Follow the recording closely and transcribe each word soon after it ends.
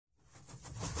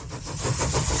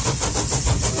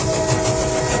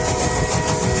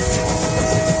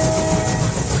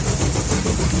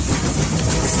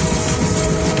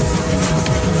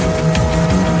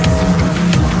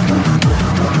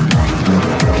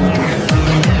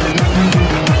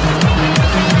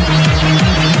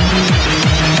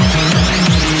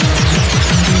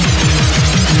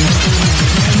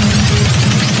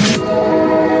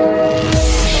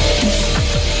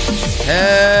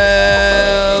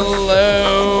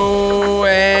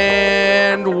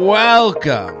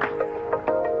Welcome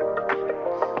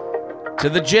to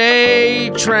the J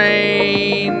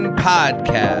Train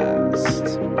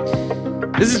Podcast.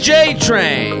 This is J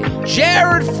Train,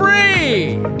 Jared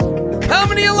Free,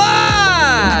 coming to you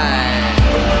live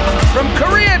from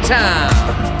Koreatown,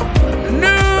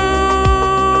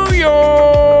 New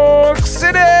York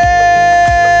City.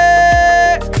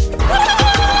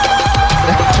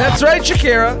 That's right,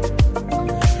 Shakira.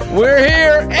 We're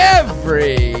here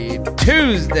every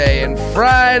Tuesday and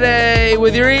Friday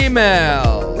with your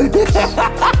emails,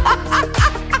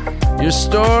 your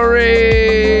stories,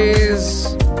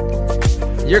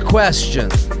 your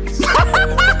questions.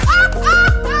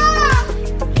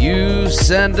 You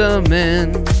send them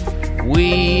in,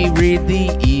 we read the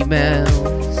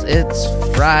emails. It's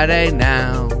Friday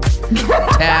now.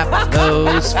 Tap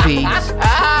those feet.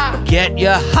 Get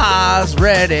your ha's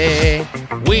ready.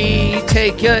 We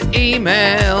take your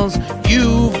emails.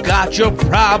 You've got your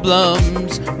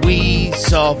problems. We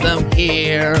solve them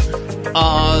here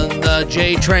on the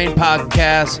J Train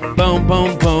Podcast. Boom,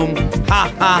 boom, boom.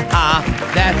 Ha, ha, ha.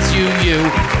 That's you.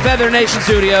 Feather Nation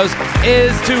Studios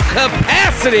is to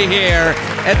capacity here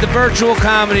at the Virtual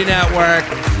Comedy Network.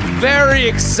 Very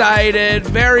excited.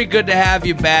 Very good to have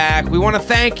you back. We want to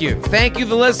thank you. Thank you,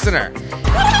 the listener.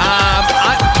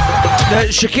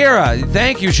 Shakira,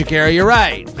 thank you, Shakira. You're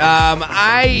right.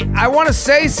 I want to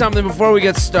say something before we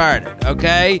get started,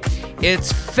 okay?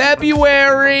 It's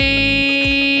February...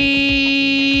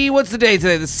 What's the date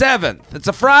today? The 7th. It's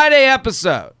a Friday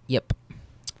episode. Yep.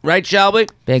 Right, Shelby?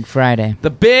 Big Friday. The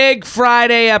Big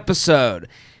Friday episode.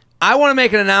 I want to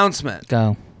make an announcement.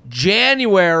 Go.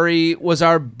 January was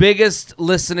our biggest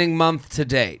listening month to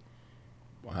date.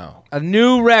 Wow. A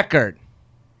new record.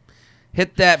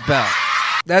 Hit that bell.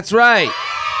 That's right.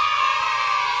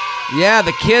 Yeah,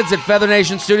 the kids at Feather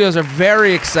Nation Studios are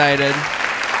very excited.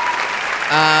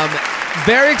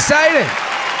 Very excited.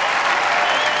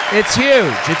 It's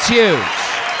huge. It's huge.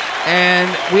 And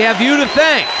we have you to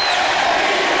thank.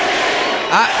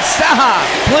 Stop,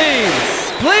 please.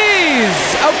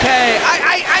 Please. Okay.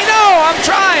 I know. I'm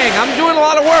trying. I'm doing a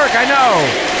lot of work. I know.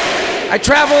 I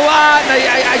travel a lot, and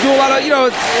I do a lot of,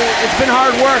 it's been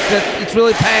hard work that it's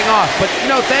really paying off. But,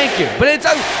 thank you. But it's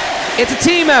a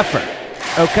team effort,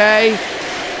 okay?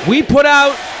 We put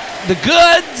out the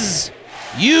goods.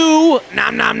 You,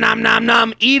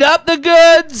 nom, eat up the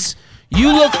goods.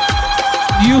 You look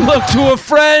to a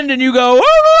friend, and you go,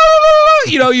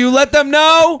 you let them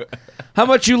know how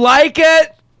much you like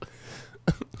it.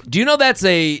 Do you know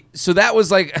so that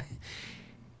was like...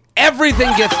 Everything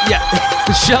gets... Yeah,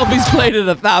 Shelby's played it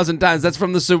 1,000 times. That's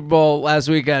from the Super Bowl last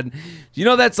weekend. You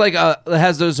know that's like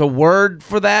there's a word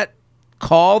for that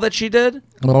call that she did?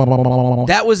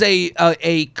 That was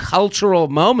a cultural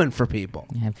moment for people.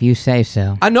 If you say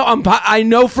so. I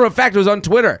know for a fact it was on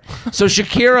Twitter. So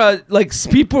Shakira,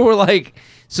 people were like...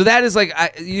 So that is like...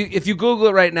 if you Google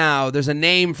it right now, there's a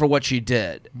name for what she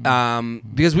did.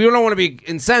 Because we don't want to be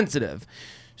insensitive.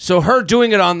 So her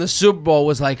doing it on the Super Bowl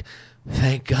was like...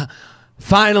 Thank God.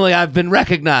 Finally, I've been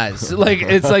recognized. It's like...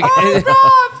 Oh,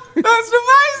 God! That's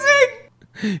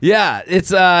amazing! Yeah,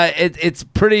 it's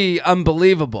pretty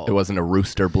unbelievable. It wasn't a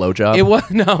rooster blowjob? It was,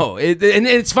 no. And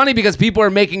it's funny because people are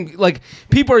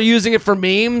people are using it for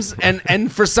memes,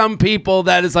 and for some people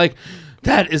that is like...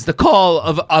 That is the call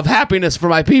of happiness for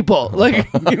my people.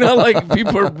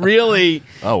 People are really...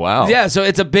 Oh, wow. Yeah, so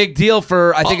it's a big deal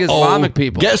for, I think, Islamic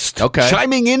people. Guest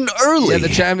chiming in early.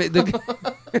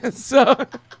 Yeah,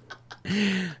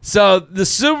 So the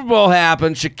Super Bowl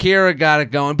happened. Shakira got it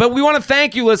going. But we want to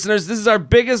thank you, listeners. This is our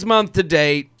biggest month to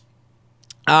date.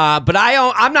 But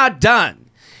I'm not done.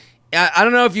 I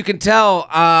don't know if you can tell.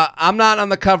 I'm not on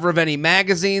the cover of any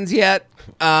magazines yet.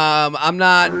 I'm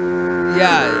not.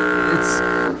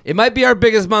 Yeah, it might be our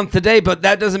biggest month today, but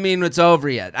that doesn't mean it's over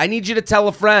yet. I need you to tell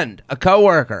a friend, a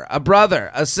coworker, a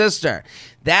brother, a sister.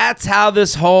 That's how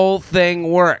this whole thing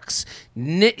works.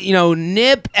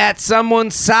 Nip at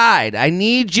someone's side. I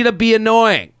need you to be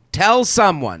annoying. Tell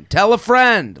someone. Tell a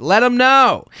friend. Let them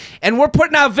know. And we're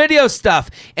putting out video stuff.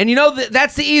 And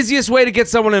that's the easiest way to get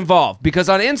someone involved. Because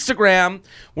on Instagram,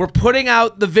 we're putting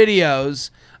out the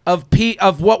videos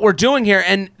of what we're doing here.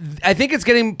 And I think it's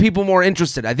getting people more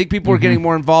interested. I think people are getting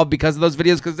more involved because of those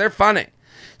videos because they're funny.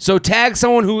 So tag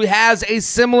someone who has a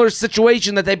similar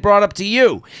situation that they brought up to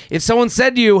you. If someone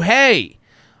said to you, hey,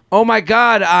 oh my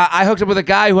God, I hooked up with a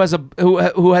guy who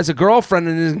has a girlfriend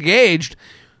and is engaged,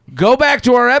 go back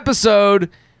to our episode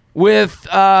with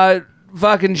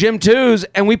fucking Jim Twos,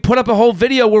 and we put up a whole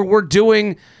video where we're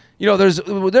doing,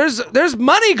 there's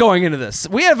money going into this.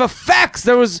 We have effects.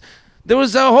 There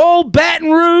was a whole Baton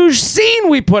Rouge scene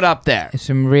we put up there. There's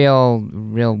some real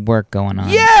work going on.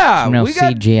 Yeah, some real we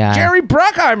got CGI. Jerry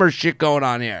Bruckheimer shit going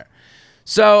on here.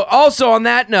 So, also on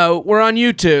that note, we're on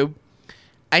YouTube.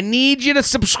 I need you to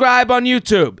subscribe on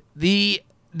YouTube. The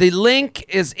link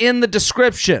is in the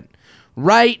description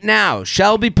right now.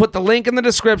 Shelby put the link in the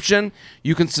description.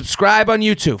 You can subscribe on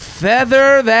YouTube.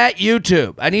 Feather that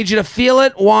YouTube. I need you to feel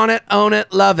it, want it, own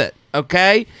it, love it.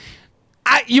 Okay?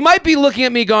 You might be looking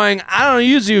at me going, I don't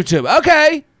use YouTube.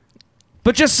 Okay.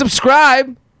 But just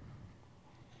subscribe.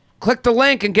 Click the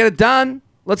link and get it done.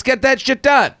 Let's get that shit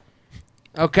done.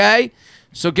 Okay?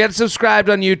 So get subscribed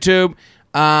on YouTube.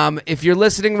 If you're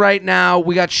listening right now,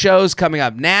 we got shows coming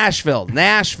up. Nashville.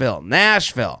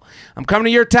 I'm coming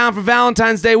to your town for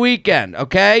Valentine's Day weekend,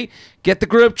 okay? Get the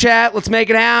group chat. Let's make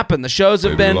it happen. The shows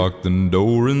have been... Lock the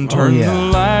door and turn the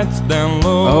lights down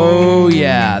low. Oh,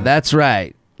 yeah, that's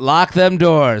right. Lock them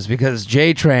doors because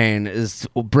J-Train is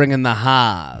bringing the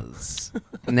ha's.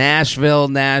 Nashville.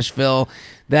 That's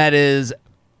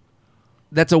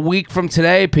a week from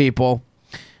today, people.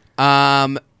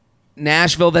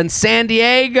 Nashville, then San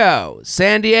Diego.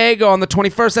 San Diego on the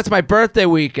 21st. That's my birthday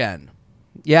weekend.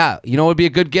 Yeah, you know what would be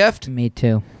a good gift? Me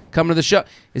too. Come to the show.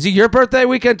 Is it your birthday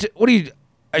weekend? Are you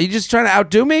just trying to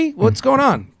outdo me? What's going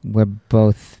on? We're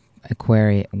both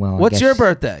Aquarius. Well, what's your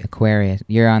birthday? Aquarius.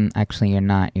 You're on. Actually, you're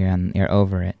not. You're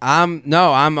over it. I'm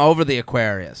over the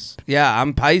Aquarius. Yeah,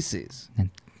 I'm Pisces.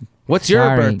 What's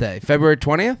your birthday? February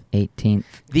 20th? 18th.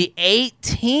 The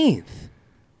 18th.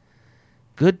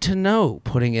 Good to know.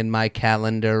 Putting in my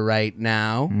calendar right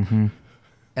now. Mm-hmm.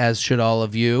 As should all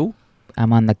of you.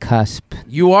 I'm on the cusp.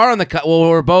 You are on the cusp. Well,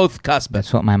 we're both cusp.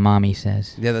 That's what my mommy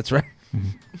says. Yeah, that's right.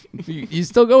 Mm-hmm. You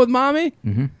still go with mommy?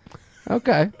 Mm-hmm.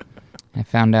 Okay. I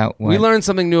found out what... We learn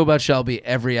something new about Shelby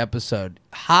every episode.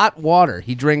 Hot water.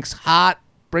 He drinks hot.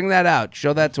 Bring that out.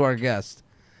 Show that to our guest.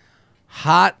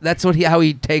 Hot. That's how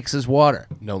he takes his water.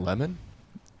 No lemon?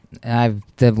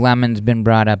 The lemon's been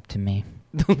brought up to me.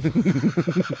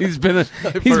 He's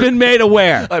been made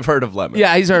aware. I've heard of lemon.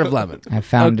 Yeah, he's heard of lemon. I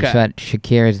found what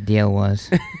Shakira's deal was.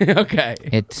 Okay.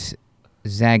 It's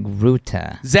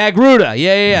Zagruta.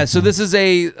 Yeah. So this is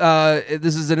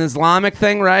an Islamic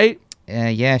thing, right?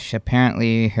 Yes,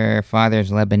 apparently her father's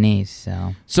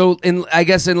Lebanese. So I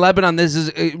guess in Lebanon, this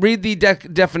is read the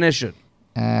definition.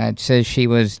 It says she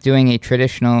was doing a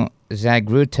traditional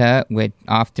Zagruta, which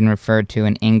often referred to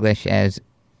in English as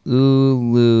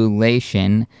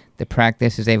ululation. The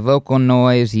practice is a vocal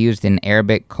noise used in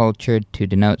Arabic culture to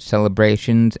denote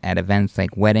celebrations at events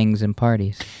like weddings and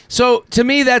parties. So to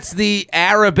me, that's the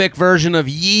Arabic version of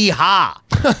yeehaw.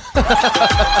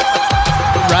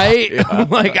 Right?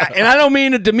 Yeah. And I don't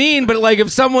mean to demean, but like if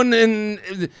someone in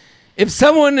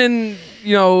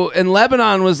in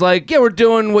Lebanon was like, yeah, we're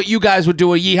doing what you guys would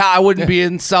do a yeehaw, I wouldn't be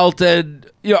insulted.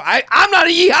 I'm not a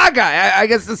yeehaw guy. I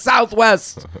guess the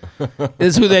Southwest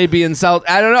is who they'd be insulted.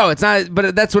 I don't know. It's not,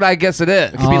 but that's what I guess it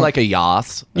is. It could be like a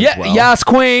yas. Yeah, well. Yas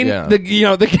Queen. Yeah.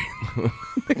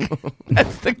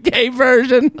 That's the gay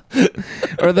version,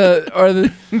 or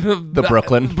the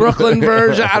Brooklyn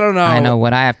version. I don't know. I know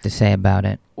what I have to say about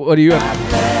it. What do you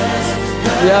have?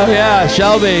 Yeah,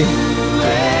 Shelby.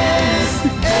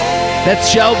 That's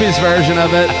Shelby's version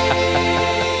of it.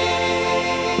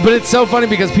 But it's so funny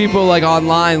because people like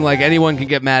online, like anyone can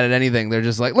get mad at anything. They're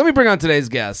just like, let me bring on today's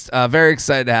guest. Very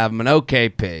excited to have him, an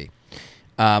OKP.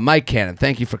 Mike Cannon,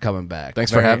 thank you for coming back.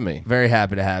 Thanks for having me. Very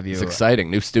happy to have you. It's exciting.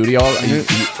 New studio.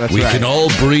 We can all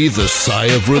breathe a sigh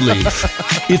of relief.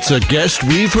 It's a guest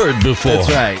we've heard before. That's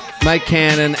right. Mike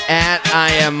Cannon, at I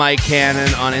am Mike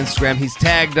Cannon on Instagram. He's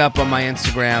tagged up on my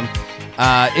Instagram.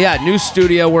 New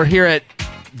studio. We're here at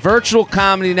Virtual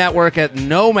Comedy Network at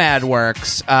Nomad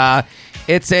Works.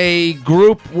 It's a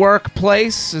group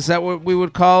workplace. Is that what we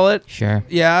would call it? Sure.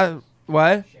 Yeah.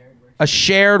 What? A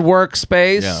shared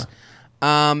workspace.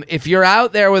 Yeah. If you're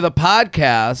out there with a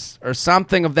podcast or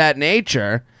something of that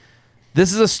nature,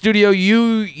 this is a studio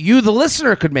you the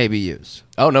listener could maybe use.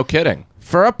 Oh, no kidding.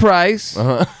 For a price.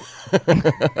 Uh-huh.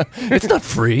 It's not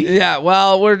free. Yeah,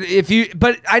 well,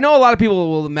 but I know a lot of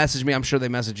people will message me. I'm sure they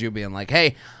message you being like,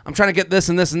 "Hey, I'm trying to get this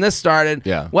and this and this started."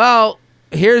 Yeah. Well,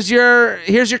 here's your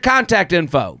contact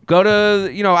info. Go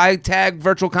to, I tag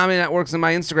Virtual Comedy Networks in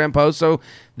my Instagram post, so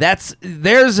there's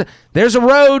a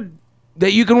road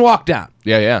that you can walk down.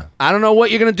 Yeah. I don't know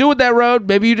what you're gonna do with that road.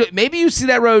 Maybe you see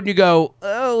that road and you go,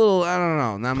 oh, I don't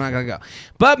know. I'm not gonna go.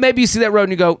 But maybe you see that road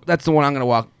and you go, that's the one I'm gonna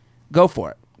walk. Go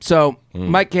for it. So,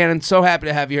 Mike Cannon, so happy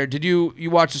to have you here. Did you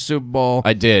watch the Super Bowl?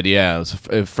 I did, yeah. It was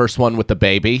the first one with the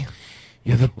baby.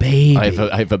 You have a baby.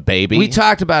 I have a baby. We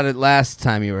talked about it last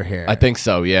time you were here. I think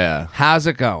so, yeah. How's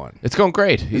it going? It's going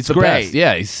great. He's the great. best.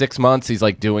 Yeah, he's 6 months. He's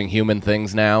like doing human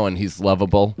things now, and he's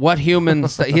lovable. What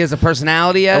humans? He has a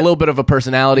personality yet? A little bit of a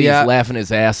personality. Yeah. He's laughing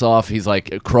his ass off. He's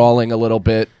like crawling a little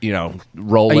bit,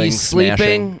 rolling, Are you smashing.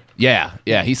 sleeping? Yeah.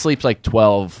 He sleeps like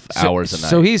 12 hours a night.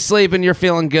 So he's sleeping. You're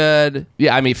feeling good.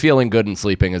 Yeah, I mean, feeling good and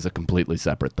sleeping is a completely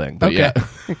separate thing. But Okay.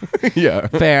 Yeah. Yeah.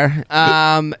 Fair.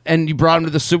 And you brought him to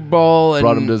the Super Bowl. And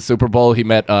Brought him to the Super Bowl. He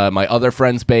met my other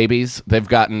friends' babies. They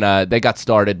got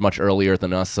started much earlier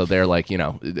than us, so they're like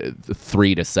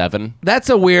 3 to 7. That's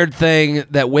a weird thing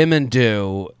that women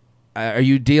do. Are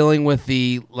you dealing with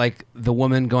the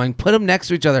woman going, put them next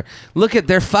to each other? Look at,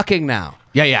 they're fucking now.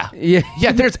 Yeah.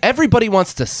 Yeah. There's everybody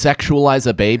wants to sexualize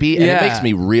a baby, and Yeah. it makes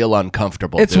me real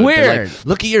uncomfortable. It's dude. They're weird. like,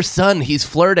 look at your son, he's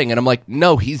flirting, and I'm like,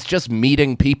 no, he's just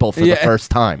meeting people for the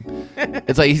first time.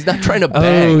 It's like he's not trying to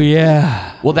bang. Oh,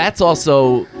 yeah. Well, that's a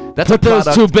Put those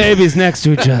product, two babies next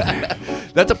to each other.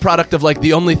 That's a product of like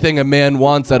the only thing a man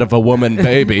wants out of a woman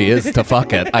baby is to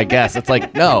fuck it. I guess it's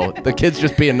like no, the kid's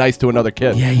just being nice to another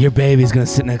kid. Yeah, your baby's gonna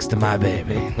sit next to my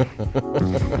baby.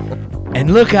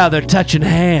 And look how they're touching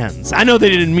hands. I know they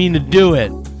didn't mean to do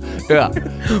it, Yeah.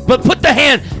 but put the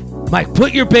hand, Mike.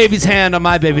 Put your baby's hand on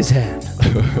my baby's hand.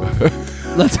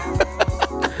 Let's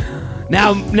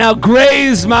now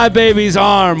graze my baby's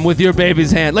arm with your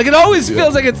baby's hand. Like it always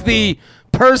feels like it's the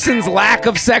person's lack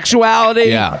of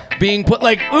sexuality being put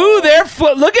like, ooh, their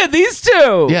foot. Look at these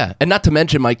two. Yeah, and not to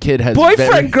mention my kid has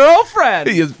Boyfriend, girlfriend.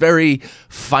 He has very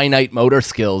finite motor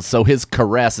skills, so his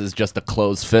caress is just a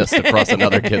closed fist across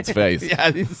another kid's face.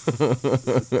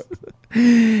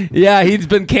 Yeah, he's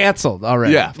been canceled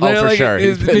already. Yeah, for sure.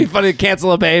 It'd be funny to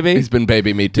cancel a baby. He's been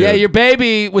baby me too. Yeah, your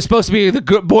baby was supposed to be the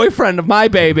boyfriend of my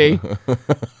baby,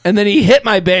 and then he hit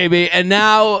my baby, and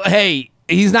now, hey,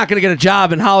 he's not going to get a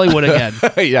job in Hollywood again.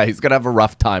 Yeah, he's gonna have a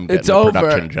rough time getting It's a over.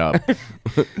 production job.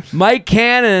 Mike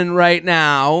Cannon right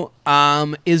now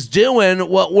is doing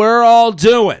what we're all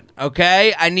doing,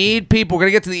 okay? I need people. We're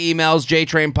going to get to the emails,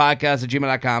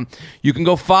 jtrainpodcast@gmail.com. You can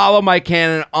go follow Mike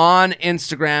Cannon on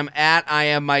Instagram at I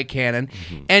am Mike Cannon.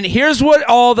 And here's what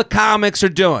all the comics are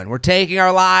doing. We're taking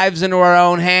our lives into our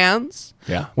own hands.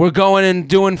 Yeah. We're going and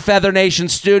doing Feather Nation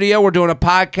Studio. We're doing a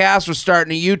podcast. We're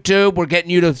starting a YouTube. We're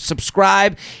getting you to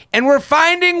subscribe. And we're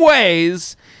finding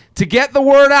ways to get the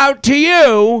word out to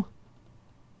you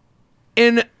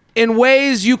in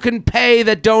ways you can pay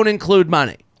that don't include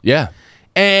money. Yeah.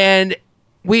 And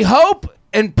we hope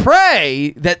and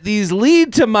pray that these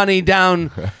lead to money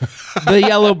down the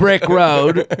yellow brick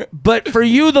road. But for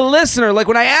you, the listener, like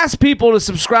when I ask people to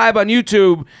subscribe on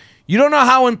YouTube, you don't know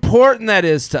how important that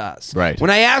is to us. Right. When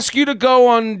I ask you to go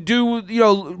on,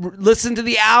 listen to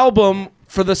the album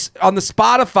on the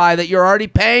Spotify that you're already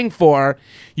paying for,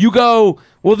 you go,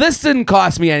 well, this didn't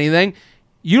cost me anything.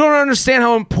 You don't understand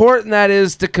how important that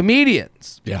is to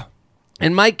comedians. Yeah.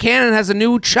 And Mike Cannon has a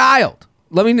new child.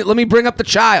 Let me bring up the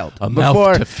child. A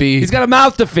mouth to feed. He's got a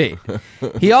mouth to feed.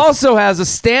 He also has a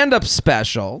stand-up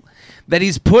special that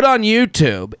he's put on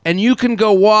YouTube, and you can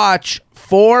go watch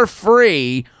for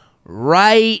free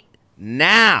right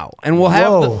now. And we'll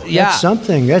have Whoa, that's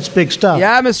something. That's big stuff.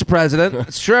 Yeah, Mr. President.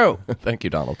 It's true. Thank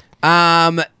you, Donald.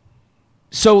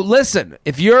 So listen,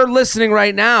 if you're listening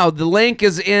right now, the link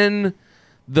is in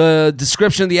the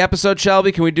description of the episode,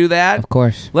 Shelby. Can we do that? Of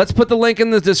course. Let's put the link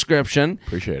in the description.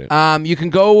 Appreciate it. You can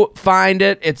go find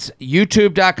it. It's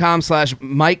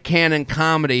youtube.com/Mike Cannon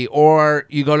Comedy, or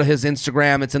you go to his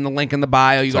Instagram. It's in the link in the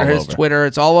bio. You go to his Twitter.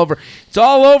 It's all over. It's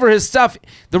all over his stuff.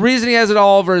 The reason he has it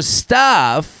all over his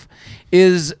stuff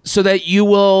is so that you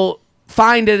will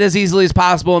find it as easily as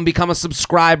possible and become a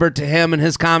subscriber to him and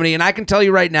his comedy. And I can tell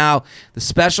you right now, the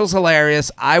special's hilarious.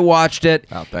 I watched it.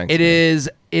 Oh, thanks, It man. is.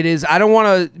 I don't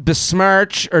want to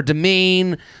besmirch or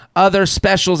demean other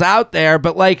specials out there,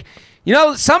 but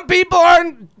some people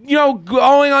aren't,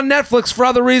 going on Netflix for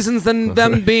other reasons than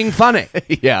them being funny.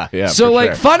 Yeah. So for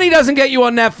sure. funny doesn't get you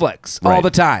on Netflix all Right. the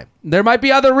time. There might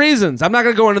be other reasons. I'm not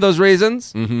going to go into those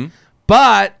reasons. Mm-hmm.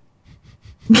 But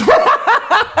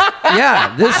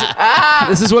yeah,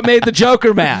 this is what made the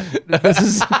Joker mad.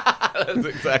 That's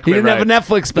exactly He didn't have a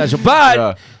Netflix special,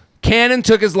 but Cannon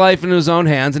took his life into his own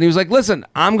hands, and he was like, listen,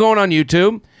 I'm going on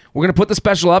YouTube. We're going to put the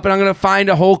special up, and I'm going to find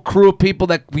a whole crew of people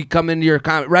that we come into your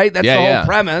comment, right? That's the whole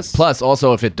premise. Plus,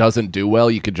 also, if it doesn't do well,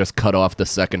 you could just cut off the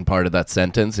second part of that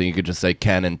sentence, and you could just say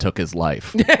Cannon took his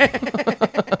life.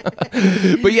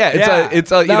 But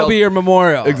that'll be your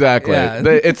memorial. Exactly.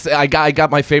 Yeah. I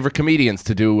got my favorite comedians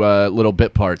to do little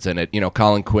bit parts in it. You know,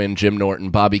 Colin Quinn, Jim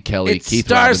Norton, Bobby Kelly, It's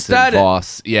Keith Robinson, star-studded.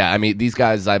 Voss. Yeah, I mean, these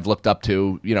guys I've looked up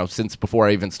to, you know, since before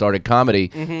I even started comedy.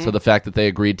 Mm-hmm. So the fact that they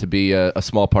agreed to be a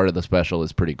small part of the special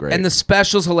is pretty great. And the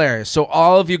special's hilarious. So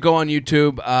all of you go on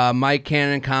YouTube, Mike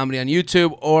Cannon Comedy on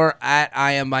YouTube, or at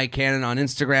I Am Mike Cannon on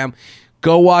Instagram.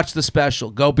 Go watch the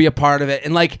special. Go be a part of it.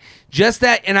 And like just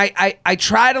that, and I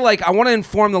try to like, I want to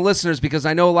inform the listeners because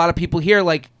I know a lot of people here,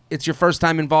 like, it's your first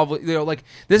time involved with, you know, like,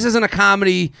 this isn't a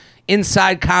comedy,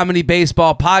 inside comedy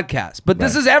baseball podcast, but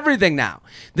this is everything now.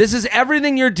 This is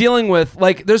everything you're dealing with.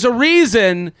 Like, there's a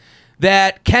reason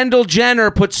that Kendall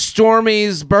Jenner put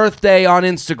Stormy's birthday on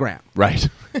Instagram. Right.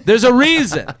 There's a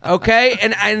reason, okay?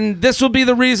 And this will be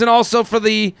the reason also for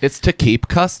the... It's to keep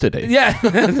custody. Yeah.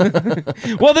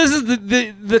 Well, this is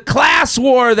the class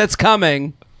war that's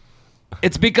coming.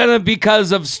 It's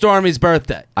because of Stormy's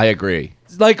birthday. I agree.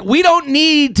 Like, we don't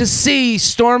need to see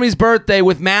Stormy's birthday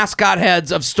with mascot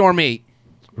heads of Stormy.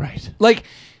 Right. Like,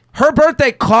 her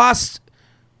birthday cost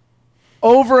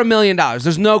over $1 million.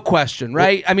 There's no question,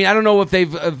 right? I mean, I don't know if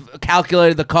they've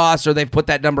calculated the cost or they've put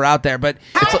that number out there, but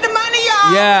Hide the money,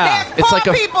 y'all. Yeah. There's It's poor like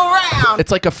a- people around.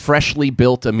 It's like a freshly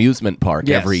built amusement park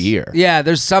Yes. every year. Yeah,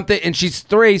 there's something, and she's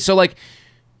 3, so like,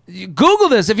 you Google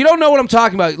this if you don't know what I'm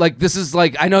talking about. Like, this is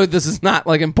like, I know this is not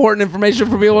like important information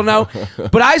for people to know,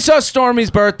 but I saw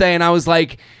Stormy's birthday and I was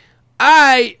like,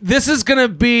 this is gonna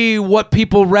be what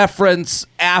people reference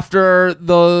after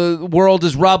the world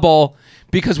is rubble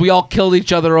because we all killed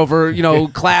each other over, you know,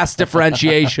 class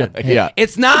differentiation. Yeah.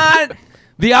 It's not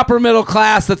the upper middle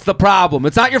class that's the problem.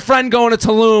 It's not your friend going to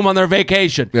Tulum on their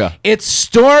vacation. Yeah. It's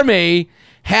Stormy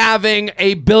having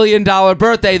a $1 billion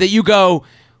birthday that you go,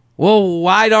 well,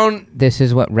 why don't... This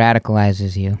is what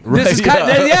radicalizes you. This is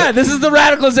this is the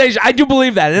radicalization. I do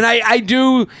believe that. And I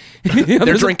do...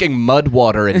 They're drinking mud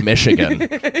water in Michigan.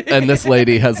 And this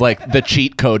lady has like the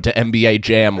cheat code to NBA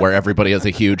Jam where everybody has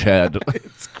a huge head.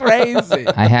 It's crazy.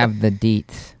 I have the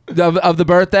deets. Of the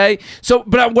birthday. So,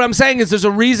 but what I'm saying is there's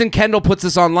a reason Kendall puts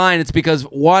this online. It's because,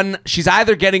 one, she's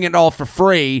either getting it all for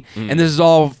free, and this is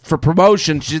all for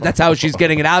promotion. That's how she's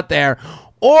getting it out there.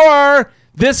 Or...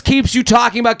 this keeps you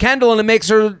talking about Kendall, and it makes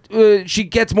her. She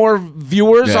gets more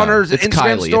viewers on her It's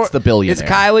Instagram Kylie. story. It's the billionaire. It's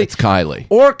Kylie. It's Kylie.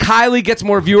 Or Kylie gets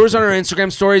more viewers on her Instagram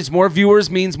stories. More viewers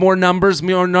means more numbers.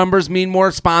 More numbers mean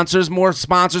more sponsors. More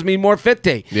sponsors mean more fit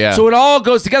day. Yeah. So it all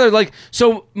goes together. Like,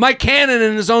 so Mike Cannon,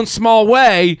 in his own small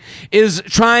way, is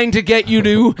trying to get you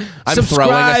to I'm subscribe.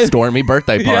 throwing a Stormy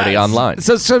birthday party Yes. online.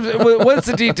 So what's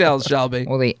the details, Shelby?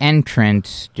 Well, the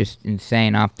entrance, just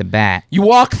insane off the bat. You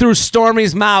walk through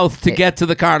Stormy's mouth to get to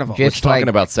the carnival. Just Talking like,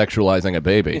 about sexualizing a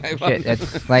baby. shit,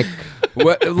 it's like,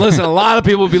 Listen, a lot of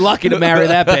people would be lucky to marry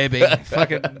that baby.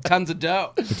 Fucking tons of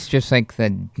dough. it's just like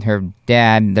her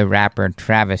dad, the rapper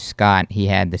Travis Scott. He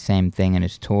had the same thing in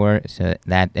his tour, so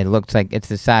that it looks like it's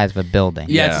the size of a building.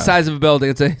 Yeah, it's the size of a building.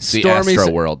 It's a The Stormy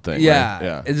Astro World thing.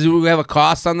 Yeah. Right? Do we have a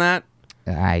cost on that?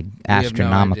 Astronomical. We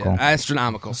have no idea.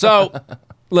 Astronomical. So,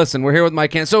 listen, we're here with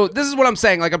Mike Cannon. So this is what I'm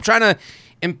saying. Like, I'm trying to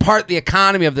impart the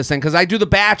economy of this thing because I do The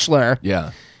Bachelor.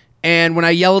 Yeah. And when I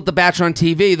yell at The Bachelor on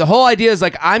TV, the whole idea is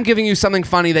like, I'm giving you something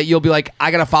funny that you'll be like, I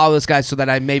got to follow this guy so that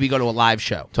I maybe go to a live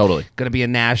show. Totally. Going to be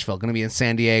in Nashville. Going to be in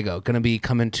San Diego. Going to be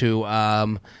coming to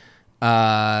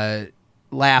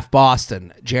Laugh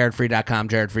Boston. JaredFree.com,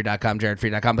 JaredFree.com,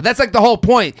 JaredFree.com. But that's like the whole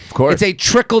point. Of course. It's a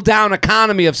trickle-down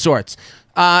economy of sorts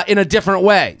in a different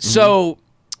way. Mm-hmm. So,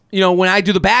 you know, when I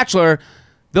do The Bachelor...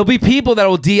 there'll be people that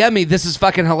will DM me, this is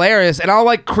fucking hilarious, and I'll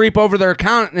like creep over their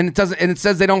account and it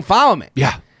says they don't follow me.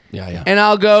 Yeah. Yeah. And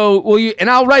I'll go, and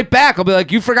I'll write back. I'll be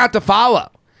like, you forgot to follow.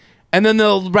 And then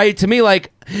they'll write to me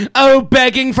like, oh,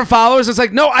 begging for followers. It's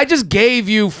like, no, I just gave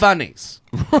you funnies.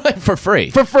 For free.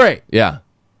 For free. Yeah.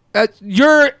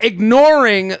 You're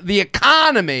ignoring the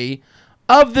economy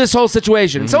of this whole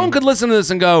situation. And someone could listen to this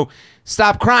and go,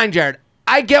 stop crying, Jared.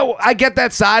 I get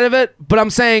that side of it, but I'm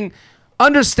saying...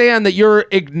 understand that you're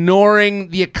ignoring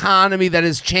the economy that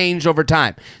has changed over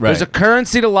time. Right. There's a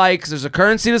currency to likes. There's a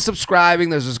currency to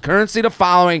subscribing. There's a currency to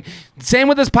following. Same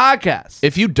with this podcast.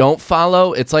 If you don't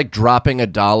follow, it's like dropping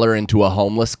 $1 into a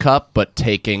homeless cup, but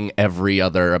taking every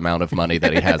other amount of money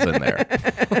that he has in there.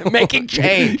 Making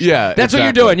change. Yeah, That's what you're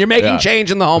exactly. doing. You're making Yeah. change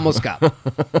in the homeless cup.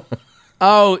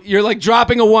 Oh, you're like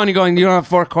dropping a 1. You're going, you don't have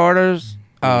 4 quarters?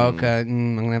 Oh, okay.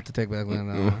 I'm going to have to take back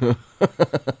that.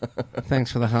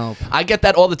 Thanks for the help. I get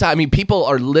that all the time. I mean, people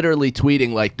are literally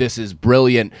tweeting like, "This is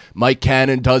brilliant. Mike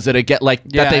Cannon does it again." Like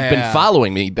that they've been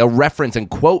following me. They'll reference and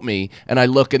quote me, and I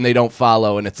look and they don't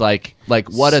follow, and it's like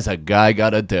what does a guy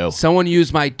got to do? Someone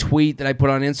used my tweet that I put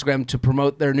on Instagram to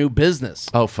promote their new business.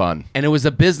 Oh, fun. And it was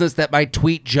a business that my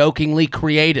tweet jokingly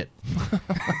created.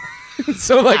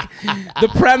 So, like, the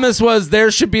premise was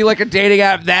there should be, like, a dating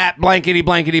app that blankety,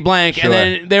 blankety, blank. Sure. And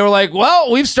then they were like,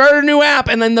 well, we've started a new app.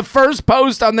 And then the first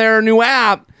post on their new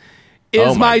app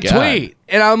is my tweet.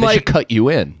 And I'm they like, should cut you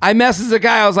in. I messaged the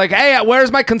guy. I was like, hey,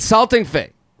 where's my consulting fee?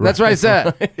 That's what I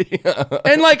said.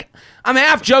 And, like, I'm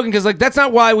half joking because, like, that's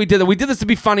not why we did it. We did this to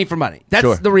be funny for money.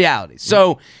 That's the reality.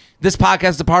 So this podcast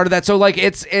is a part of that. So, like,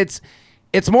 it's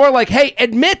more like, hey,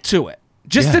 admit to it.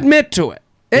 Just admit to it.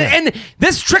 And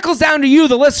this trickles down to you,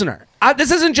 the listener.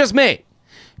 This isn't just me.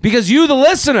 Because you, the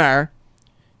listener,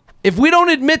 if we don't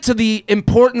admit to the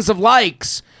importance of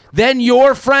likes, then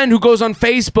your friend who goes on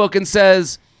Facebook and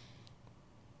says,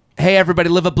 hey, everybody,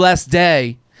 live a blessed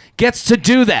day, gets to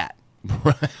do that.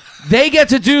 They get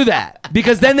to do that.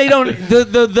 Because then they don't,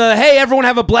 the hey, everyone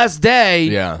have a blessed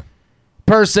day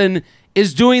person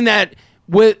is doing that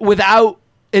without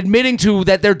admitting to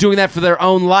that they're doing that for their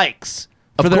own likes.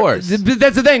 Of course.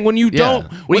 That's the thing. When you don't...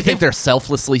 What do you think? They're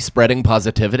selflessly spreading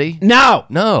positivity? No.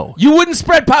 You wouldn't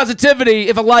spread positivity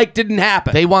if a like didn't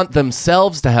happen. They want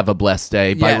themselves to have a blessed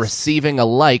day by receiving a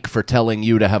like for telling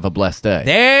you to have a blessed day.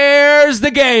 There's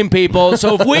the game, people.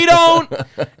 So if we don't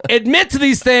admit to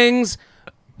these things...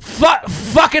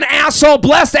 fucking asshole,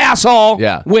 blessed asshole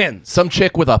wins. Some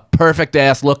chick with a perfect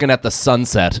ass looking at the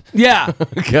sunset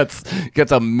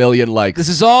gets a million likes. This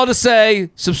is all to say,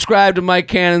 subscribe to Mike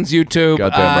Cannon's YouTube.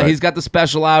 Right. He's got the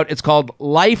special out. It's called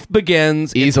Life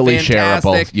Begins. Easily it's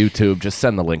shareable. fantastic. YouTube. Just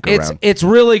send the link around. It's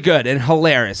really good and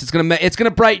hilarious. It's gonna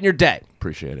brighten your day.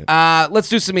 Appreciate it. Let's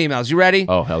do some emails. You ready?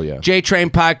 Oh, hell yeah.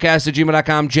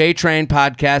 jtrainpodcast@gmail.com.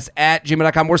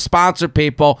 jtrainpodcast@gmail.com. We're sponsored,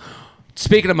 people.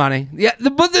 Speaking of money,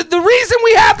 but the reason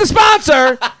we have the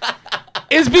sponsor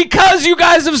is because you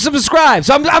guys have subscribed.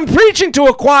 So I'm preaching to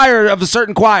a choir of a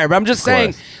certain choir, but I'm just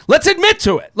saying, let's admit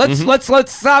to it.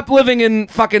 Let's stop living in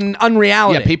fucking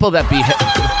unreality. Yeah, people that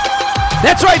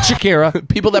That's right, Shakira.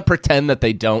 People that pretend that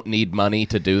they don't need money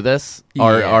to do this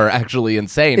are actually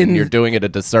insane, and you're doing it a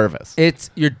disservice.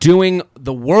 You're doing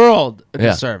the world a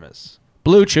disservice.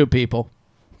 Blue Chew, people.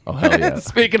 Oh, hell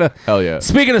yeah.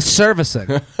 Speaking of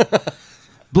servicing.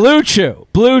 Blue Chew.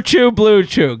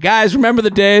 Guys, remember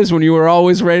the days when you were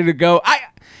always ready to go?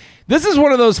 This is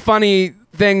one of those funny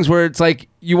things where it's like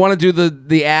you want to do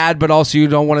the ad, but also you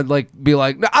don't want to like be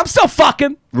like, no, I'm still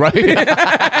fucking. Right?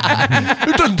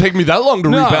 It doesn't take me that long to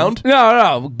rebound.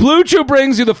 No. Blue Chew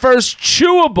brings you the first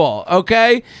chewable,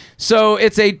 okay? So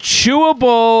it's a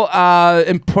chewable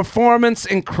performance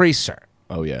increaser.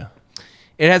 Oh, yeah.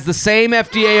 It has the same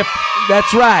FDA...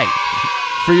 That's right.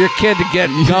 For your kid to get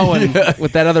going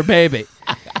with that other baby.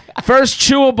 First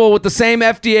chewable with the same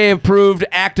FDA-approved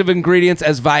active ingredients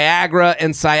as Viagra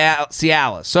and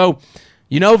Cialis. So,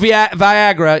 you know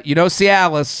Viagra, you know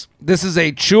Cialis. This is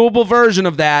a chewable version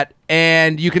of that,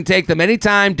 and you can take them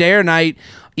anytime, day or night,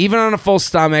 even on a full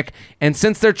stomach. And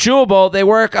since they're chewable, they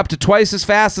work up to twice as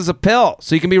fast as a pill.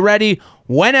 So you can be ready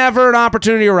whenever an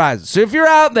opportunity arises. So if you're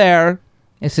out there...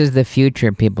 This is the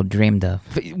future people dreamed of.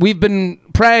 We've been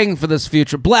praying for this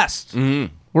future. Blessed.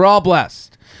 Mm-hmm. We're all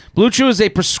blessed. Blue Chew is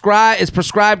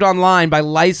prescribed online by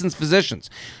licensed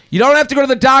physicians. You don't have to go to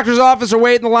the doctor's office or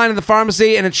wait in the line at the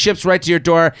pharmacy, and it ships right to your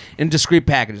door in discreet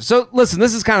packages. So listen,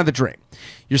 this is kind of the dream.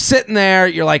 You're sitting there,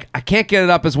 you're like, I can't get it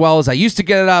up as well as I used to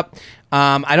get it up.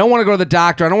 I don't want to go to the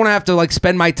doctor. I don't want to have to like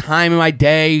spend my time in my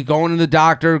day going to the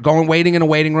doctor, waiting in a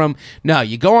waiting room. No,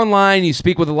 you go online, you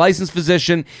speak with a licensed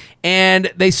physician,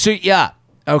 and they suit you up.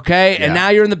 Okay? Yeah. And now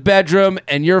you're in the bedroom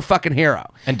and you're a fucking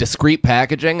hero. And discreet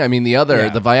packaging. I mean, the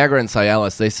Viagra and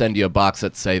Cialis, they send you a box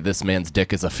that say this man's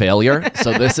dick is a failure.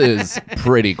 So this is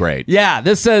pretty great. Yeah,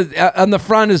 this says on the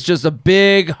front is just a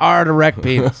big, hard, erect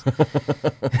penis.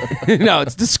 No,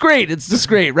 it's discreet. It's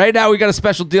discreet. Right now we got a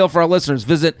special deal for our listeners.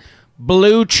 Visit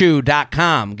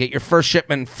BlueChew.com. Get your first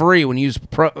shipment free when you use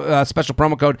special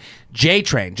promo code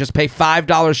JTrain. Just pay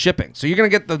 $5 shipping. So you're gonna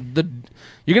get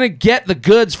you're gonna get the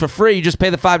goods for free. You just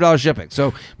pay the $5 shipping.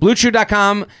 So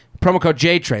BlueChew.com, promo code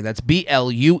JTrain. That's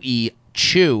BLUE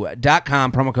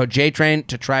Chew.com, promo code JTrain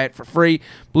to try it for free.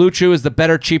 Blue Chew is the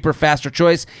better, cheaper, faster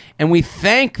choice, and we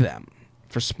thank them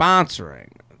for sponsoring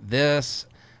this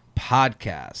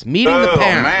podcast. Meeting the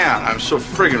parents. Oh man, I'm so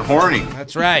friggin' horny.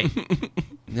 That's right.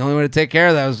 The only way to take care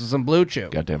of that was with some Blue Chew.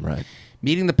 Goddamn right.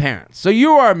 meeting the parents. So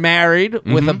you are married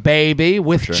with a baby,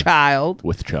 with child.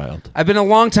 With child. I've been a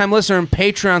long-time listener and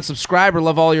Patreon subscriber.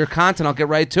 Love all your content. I'll get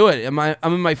right to it.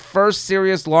 I'm in my first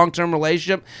serious long-term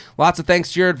relationship. Lots of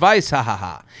thanks to your advice. Ha ha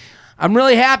ha. I'm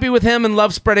really happy with him and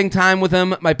love spending time with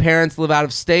him. My parents live out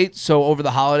of state, so over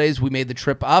the holidays we made the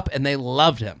trip up and they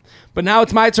loved him. But now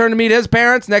it's my turn to meet his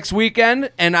parents next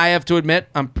weekend, and I have to admit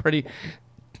I'm pretty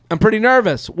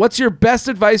nervous. What's your best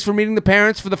advice for meeting the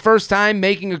parents for the first time,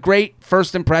 making a great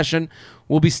first impression?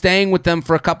 We'll be staying with them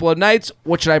for a couple of nights.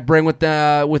 What should I bring with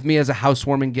me as a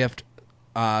housewarming gift?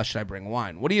 Should I bring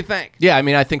wine? What do you think? Yeah, I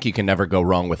mean, I think you can never go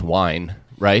wrong with wine,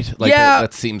 right? Like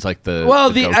that seems like the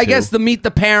I guess the meet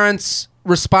the parents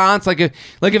response, like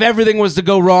if everything was to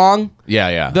go wrong,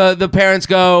 the parents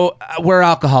go, we're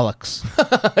alcoholics.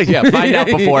 Yeah, find out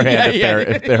beforehand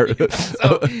if they're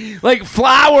so, like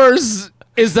flowers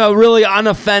is a really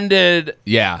unoffended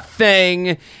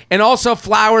thing, and also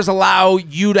flowers allow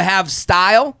you to have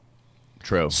style.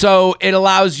 True. So it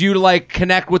allows you to like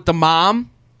connect with the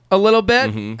mom a little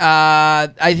bit.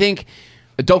 I think.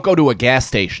 Don't go to a gas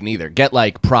station either. Get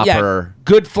like proper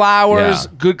good flowers,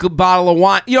 good bottle of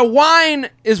wine. You know,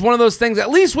 wine is one of those things, at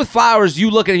least with flowers,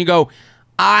 you look at it and you go,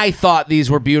 I thought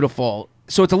these were beautiful.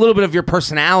 So it's a little bit of your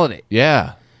personality.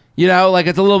 Yeah. You know, like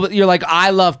it's a little bit, you're like, I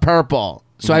love purple.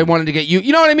 So I wanted to get you.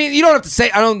 You know what I mean? You don't have to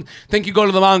say, I don't think you go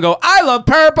to the mom and go, I love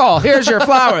purple. Here's your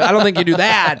flower. I don't think you do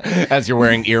that. As you're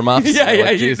wearing earmuffs.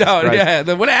 You don't. Yeah.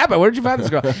 What happened? Where did you find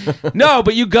this girl? No,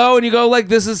 but you go like,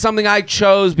 this is something I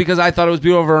chose because I thought it was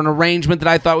beautiful, or an arrangement that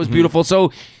I thought was beautiful.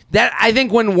 So that, I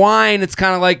think when wine, it's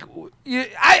kind of like,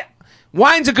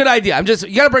 wine's a good idea.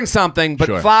 You got to bring something,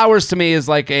 but flowers to me is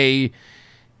like is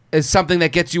something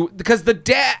that gets you, because the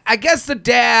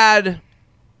dad,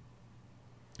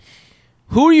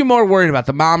 who are you more worried about,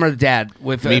 the mom or the dad?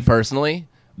 With me personally,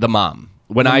 the mom.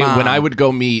 When I would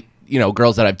go meet,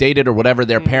 girls that I've dated or whatever,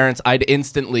 their parents, I'd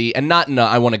instantly, and not in a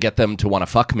I want to get them to want to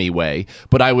fuck me way,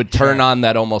 but I would turn on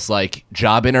that almost like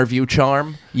job interview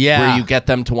charm, where you get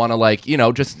them to want to like,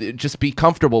 just be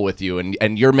comfortable with you,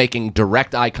 and you're making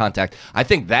direct eye contact. I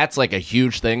think that's like a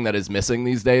huge thing that is missing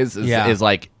these days is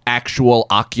like actual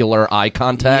ocular eye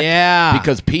contact. Yeah.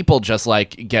 Because people just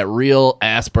like get real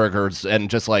Asperger's and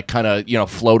just like kind of,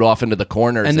 float off into the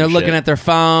corners. And they're looking at their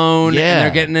phone. Yeah. And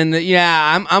they're getting in the,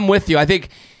 I'm with you. I think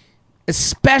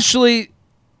especially,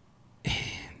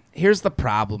 here's the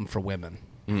problem for women.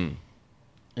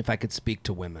 If I could speak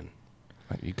to women.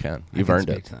 You can. You've earned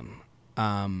it. To them.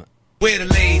 Where the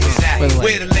ladies at?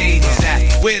 Where the ladies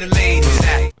at? Where the ladies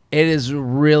at? It is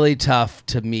really tough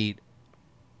to meet.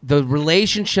 The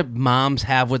relationship moms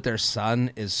have with their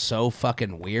son is so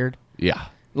fucking weird. Yeah.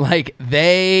 Like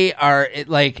they are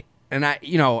like, and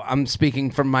I'm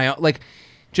speaking from my own, like,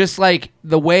 just like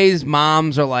the ways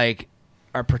moms are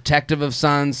protective of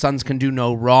sons. Sons can do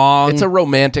no wrong. It's a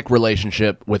romantic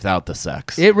relationship without the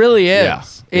sex. It really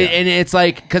is. Yeah. And it's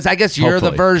like, because I guess you're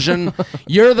the version,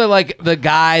 you're the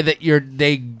guy that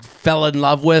they fell in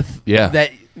love with. Yeah.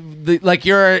 That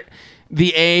you're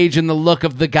the age and the look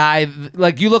of the guy,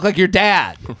 like you look like your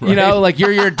dad, right? Like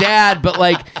you're your dad, but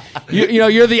like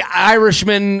you're the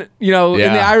Irishman, in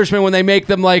the Irishman when they make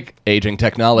them like aging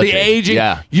technology.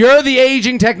 You're the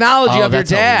aging technology of your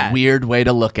dad. A weird way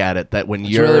to look at it. That when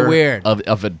you're really weird.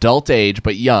 Of adult age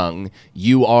but young,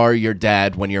 you are your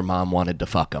dad when your mom wanted to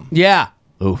fuck him. Yeah.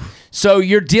 Oof. So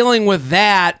you're dealing with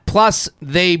that, plus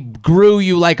they grew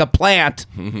you like a plant.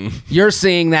 You're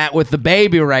seeing that with the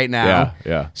baby right now.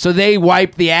 Yeah. So they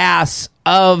wipe the ass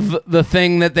of the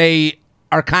thing that they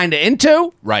are kind of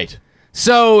into. Right.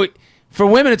 So for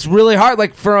women, it's really hard.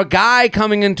 Like for a guy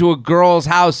coming into a girl's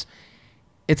house,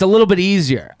 it's a little bit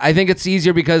easier. I think it's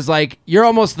easier because like you're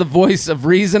almost the voice of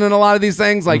reason in a lot of these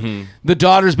things. Like the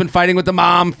daughter's been fighting with the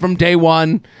mom from day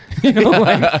one.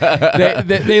 Like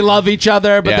they love each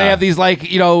other, but they have these like,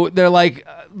 they're like,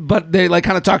 but they like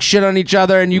kind of talk shit on each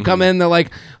other, and you come in, they're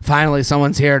like, finally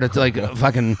someone's here to like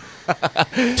fucking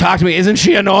talk to me. Isn't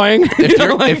she annoying?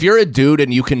 If you're a dude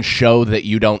and you can show that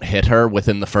you don't hit her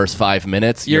within the first 5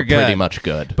 minutes, you're pretty much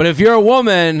good. But if you're a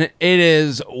woman, it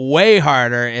is way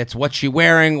harder. It's what she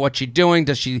wearing, what she doing.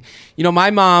 Does she,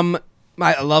 my mom,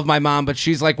 I love my mom, but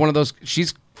she's like one of those,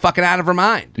 she's fucking out of her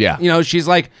mind. Yeah. She's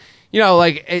like,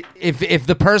 like if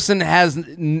the person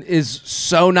is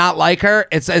so not like her,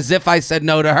 it's as if I said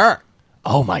no to her.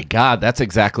 Oh my God, that's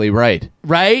exactly right.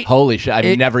 Right? Holy shit,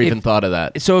 I've never even thought of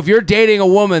that. So if you're dating a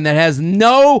woman that has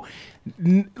no,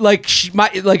 like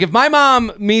if my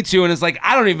mom meets you and is like,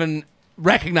 I don't even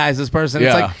recognize this person.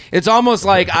 Yeah. It's almost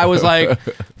like I was like,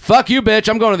 fuck you, bitch.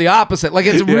 I'm going to the opposite. Like,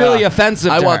 it's really offensive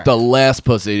to I want her. the last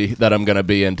pussy that I'm going to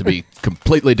be in to be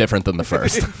completely different than the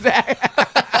first.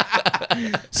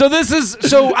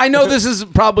 So I know this is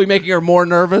probably making her more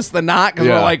nervous than not, because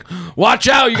we're like, watch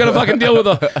out, you're gonna fucking deal with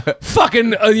a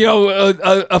fucking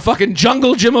a fucking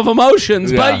jungle gym of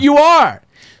emotions, but you are.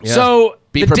 Yeah. So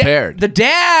Be prepared. The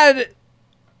dad,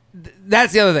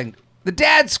 that's the other thing. The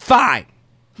dad's fine.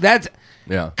 That's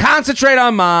concentrate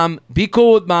on mom. Be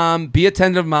cool with mom. Be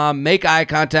attentive, mom. Make eye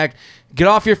contact. Get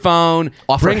off your phone.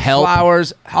 Offer help.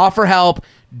 Flowers. Offer help.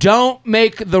 Don't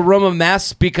make the room a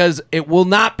mess, because it will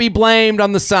not be blamed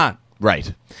on the son.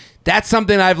 Right. That's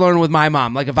something I've learned with my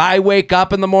mom. Like, if I wake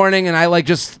up in the morning and I like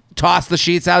just toss the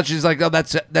sheets out, she's like, "Oh,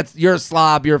 that's you're a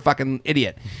slob. You're a fucking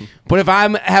idiot." But if I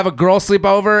have a girl sleep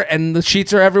over and the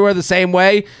sheets are everywhere the same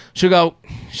way, she'll go,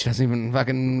 "She doesn't even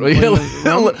fucking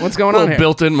what's going on here?"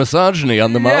 Built-in misogyny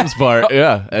on the mom's part.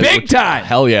 Yeah. Big time.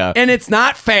 Hell yeah. And it's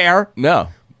not fair. No.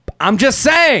 I'm just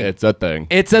saying. It's a thing.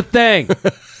 It's a thing.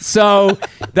 So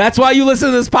that's why you listen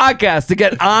to this podcast, to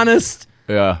get honest,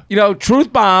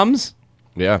 truth bombs.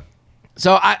 Yeah.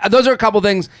 So those are a couple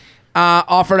things.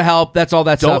 Offer to help. That's all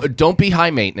that stuff. Don't be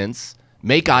high maintenance.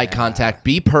 Make eye contact.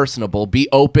 Be personable. Be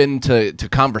open to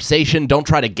conversation. Don't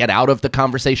try to get out of the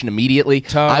conversation immediately.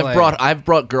 Totally. I've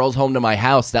brought girls home to my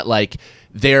house that, like,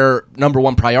 their number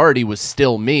one priority was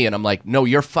still me, and I'm like, no,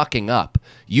 you're fucking up.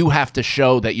 You have to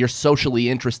show that you're socially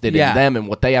interested in them and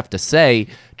what they have to say,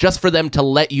 just for them to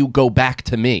let you go back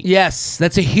to me. Yes,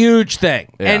 that's a huge thing.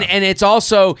 Yeah. And it's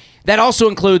also, that also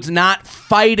includes not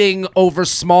fighting over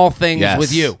small things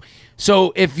with you.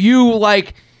 So if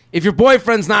your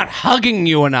boyfriend's not hugging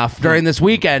you enough during this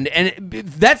weekend, and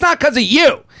that's not because of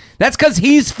you. That's because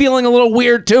he's feeling a little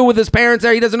weird too with his parents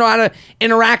there. He doesn't know how to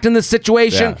interact in this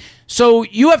situation. Yeah. So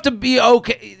you have to be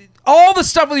okay. All the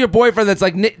stuff with your boyfriend that's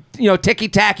like,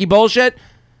 ticky-tacky bullshit,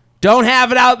 don't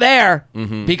have it out there,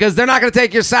 because they're not going to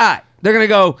take your side. They're going to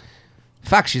go,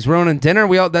 fuck, she's ruining dinner.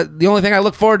 The only thing I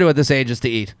look forward to at this age is to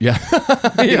eat. Yeah.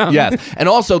 Yes. And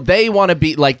also, they want to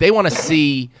be like, they want to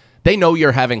see, they know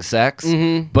you're having sex,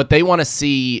 but they want to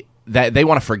see that, they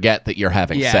want to forget that you're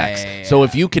having sex. Yeah. So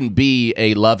if you can be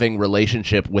a loving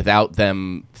relationship without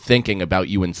them thinking about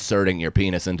you inserting your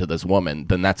penis into this woman,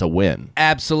 then that's a win.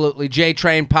 Absolutely.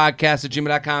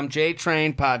 JTrainPodcast@gmail.com.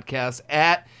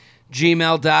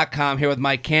 JTrainPodcast@gmail.com. Here with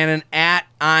Mike Cannon at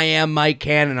I am Mike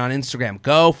Cannon on Instagram.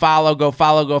 Go follow.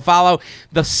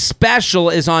 The special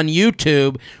is on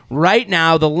YouTube right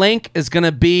now. The link is going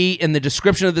to be in the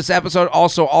description of this episode.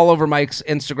 Also all over Mike's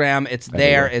Instagram. It's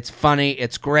there. It's funny.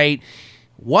 It's great.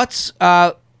 What's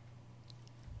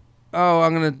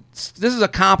this is a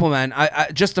compliment. I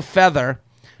just a feather.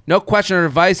 No question or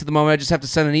advice at the moment. I just have to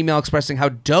send an email expressing how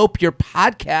dope your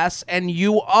podcasts and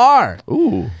you are.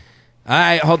 Ooh. All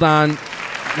right, hold on.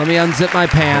 Let me unzip my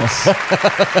pants.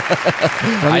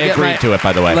 I agreed to it,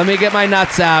 by the way. Let me get my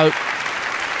nuts out.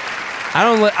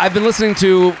 I've been listening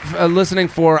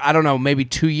for, I don't know, maybe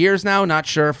 2 years now. Not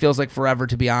sure. Feels like forever,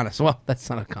 to be honest. Well, that's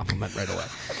not a compliment right away.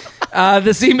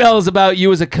 This email is about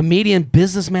you as a comedian,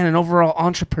 businessman, and overall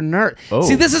entrepreneur. Oh.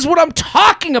 See, this is what I'm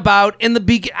talking about in the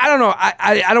beginning. I don't know.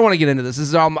 I don't want to get into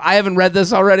this. I haven't read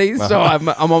this already, so I'm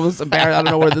almost embarrassed. I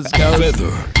don't know where this goes.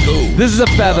 This is a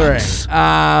feathering.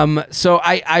 So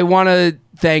I want to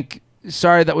thank.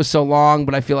 Sorry that was so long,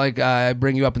 but I feel like I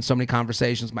bring you up in so many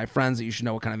conversations, my friends, that you should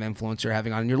know what kind of influence you're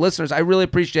having on your listeners. I really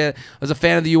appreciate it. I was a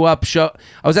fan of the U Up show.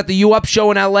 I was at the U Up show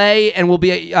in LA, and will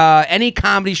be at any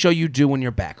comedy show you do when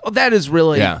you're back. Oh, that is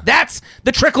really, that's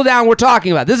the trickle down we're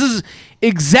talking about. This is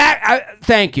exact.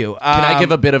 Thank you. Can I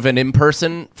give a bit of an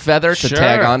in-person feather to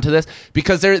tag onto this?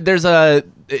 Because there's a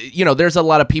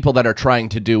lot of people that are trying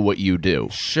to do what you do.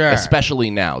 Sure.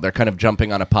 Especially now. They're kind of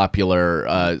jumping on a popular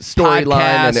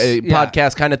storyline and a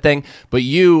podcast kind of thing. But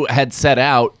you had set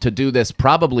out to do this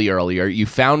probably earlier. You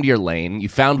found your lane. You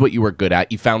found what you were good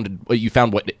at. You found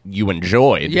what you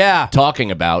enjoyed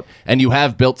talking about. And you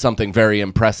have built something very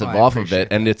impressive off of it.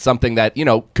 And it's something that,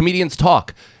 comedians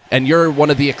talk. And you're one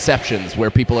of the exceptions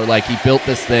where people are like, he built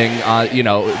this thing,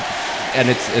 and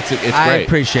it's great. I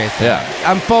appreciate that. Yeah.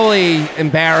 I'm fully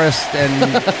embarrassed,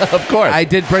 and of course, I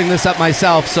did bring this up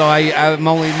myself, so I'm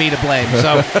only me to blame.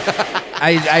 So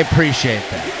I appreciate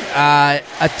that.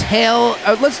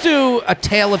 Let's do a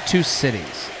tale of two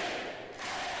cities.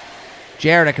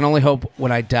 Jared, I can only hope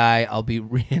when I die, I'll be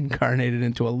reincarnated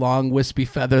into a long, wispy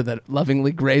feather that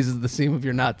lovingly grazes the seam of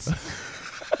your nuts.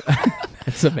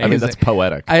 That's amazing. I mean, that's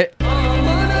poetic. That's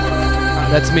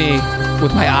me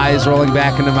with my eyes rolling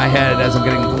back into my head as I'm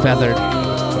getting feathered.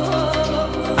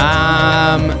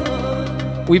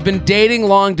 We've been dating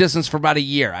long distance for about a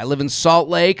year. I live in Salt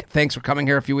Lake. Thanks for coming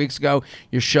here a few weeks ago.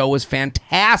 Your show was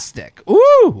fantastic.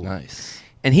 Ooh. Nice.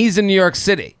 And he's in New York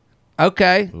City.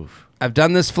 Okay. Oof. I've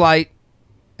done this flight.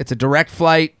 It's a direct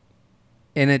flight.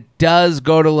 And it does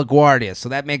go to LaGuardia, so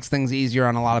that makes things easier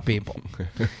on a lot of people.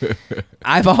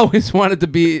 I've always wanted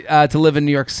to live in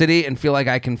New York City and feel like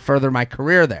I can further my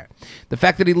career there. The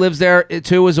fact that he lives there,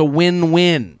 too, is a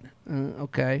win-win.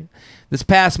 Okay. This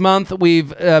past month,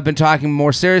 we've been talking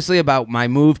more seriously about my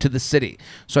move to the city.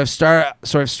 So I've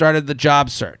started the job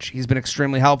search. He's been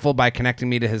extremely helpful by connecting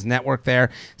me to his network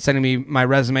there, sending me my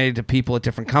resume to people at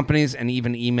different companies, and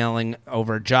even emailing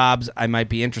over jobs I might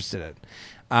be interested in.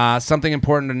 Something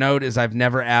important to note is I've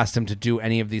never asked him to do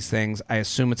any of these things. I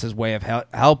assume it's his way of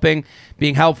helping,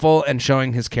 being helpful, and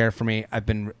showing his care for me. I've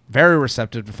been very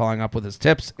receptive to following up with his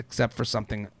tips, except for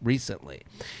something recently.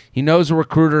 He knows a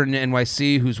recruiter in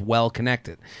NYC who's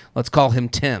well-connected. Let's call him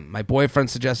Tim. My boyfriend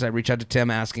suggested I reach out to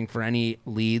Tim asking for any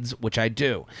leads, which I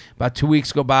do. About 2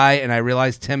 weeks go by, and I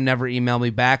realize Tim never emailed me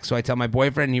back, so I tell my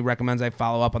boyfriend, and he recommends I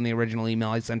follow up on the original email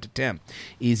I sent to Tim.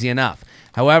 Easy enough.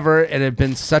 However, it had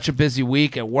been such a busy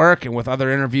week at work and with other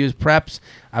interviews, preps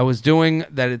I was doing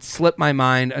that it slipped my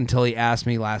mind until he asked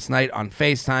me last night on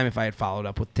FaceTime if I had followed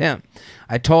up with Tim.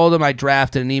 I told him I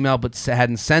drafted an email but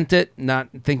hadn't sent it, not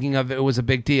thinking of it was a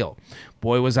big deal.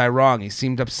 Boy, was I wrong. He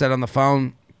seemed upset on the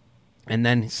phone and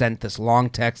then sent this long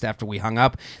text after we hung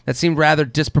up that seemed rather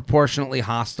disproportionately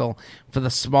hostile for the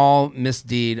small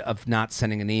misdeed of not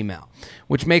sending an email,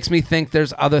 which makes me think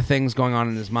there's other things going on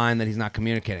in his mind that he's not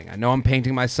communicating. I know I'm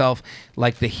painting myself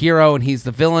like the hero and he's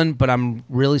the villain, but I'm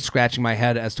really scratching my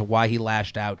head as to why he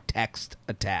lashed out, text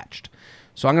attached.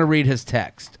 So I'm going to read his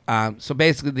text. So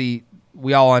basically,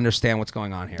 we all understand what's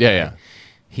going on here. Yeah, right? yeah.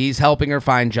 He's helping her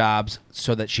find jobs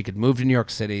so that she could move to New York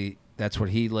City. That's where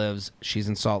he lives. She's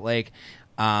in Salt Lake.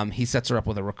 He sets her up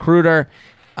with a recruiter,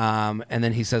 and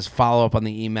then he says, follow up on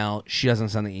the email. She doesn't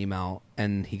send the email,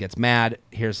 and he gets mad.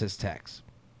 Here's his text.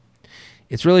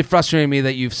 It's really frustrating me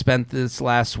that you've spent this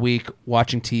last week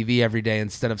watching TV every day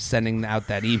instead of sending out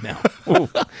that email. Ooh,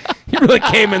 he really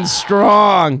came in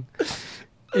strong.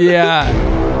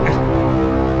 Yeah.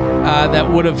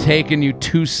 That would have taken you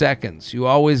 2 seconds. You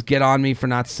always get on me for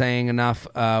not saying enough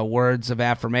words of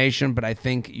affirmation, but I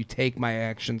think you take my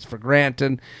actions for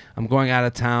granted. I'm going out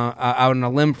of town, out on a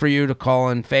limb for you to call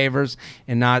in favors,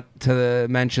 and not to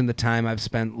mention the time I've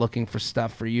spent looking for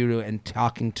stuff for you and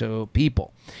talking to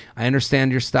people. I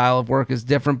understand your style of work is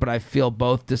different, but I feel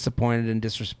both disappointed and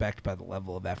disrespected by the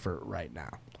level of effort right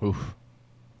now. Oof.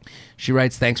 She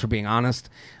writes, thanks for being honest.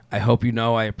 I hope you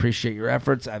know I appreciate your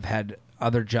efforts. I've had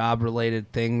other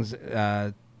job-related things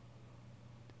that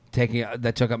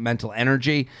took up mental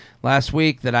energy last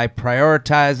week that I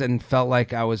prioritized and felt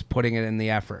like I was putting it in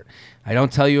the effort. I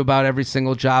don't tell you about every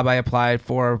single job I applied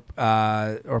for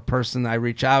or person I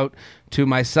reach out to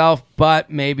myself, but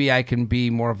maybe I can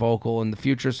be more vocal in the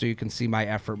future so you can see my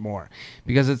effort more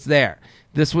because it's there.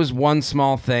 This was one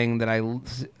small thing that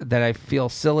I feel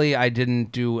silly I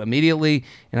didn't do immediately,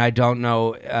 and I didn't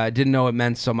know it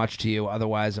meant so much to you.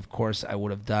 Otherwise, of course, I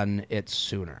would have done it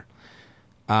sooner.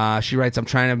 She writes, I'm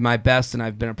trying to my best, and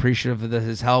I've been appreciative of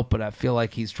his help, but I feel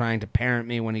like he's trying to parent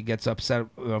me when he gets upset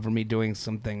over me doing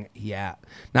something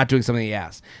not doing something he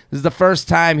asked. This is the first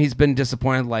time he's been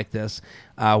disappointed like this.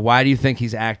 Why do you think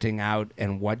he's acting out,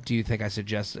 and what do you think I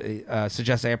suggest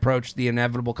I approach the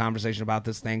inevitable conversation about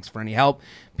this? Thanks for any help.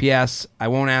 P.S. I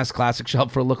won't ask Classic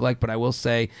Shelf for a lookalike, but I will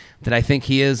say that I think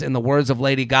he is, in the words of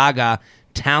Lady Gaga,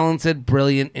 talented,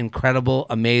 brilliant, incredible,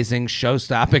 amazing,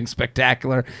 show-stopping,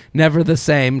 spectacular, never the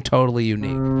same, totally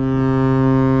unique.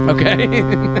 Okay?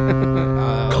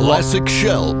 Classic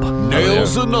Shelb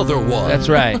nails another one. That's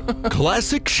right.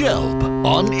 Classic Shelb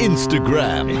on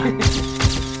Instagram.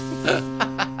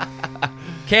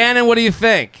 Cannon, what do you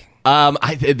think?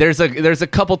 There's a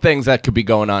couple things that could be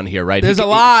going on here, right? There's a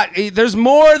lot. There's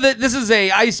more. That this is a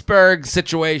iceberg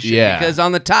situation. Yeah. Because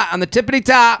on the tippity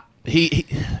top,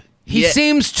 he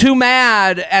seems too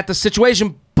mad at the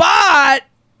situation, but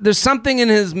there's something in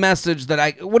his message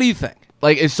that what do you think?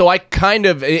 Like, so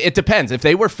it depends. If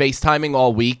they were FaceTiming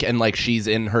all week and like she's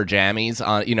in her jammies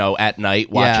at night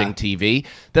watching TV,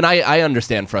 then I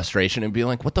understand frustration and be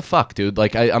like, what the fuck, dude?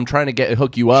 Like, I'm trying to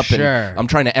hook you up and I'm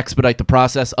trying to expedite the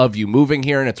process of you moving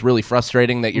here, and it's really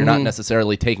frustrating that you're not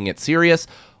necessarily taking it serious.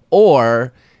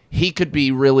 Or he could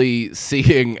be really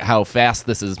seeing how fast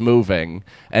this is moving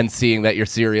and seeing that you're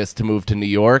serious to move to New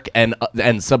York, and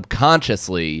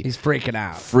subconsciously he's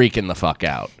freaking the fuck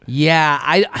out.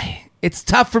 Yeah, it's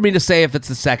tough for me to say if it's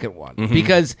the second one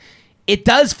because it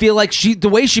does feel like the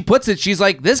way she puts it, she's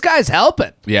like, this guy's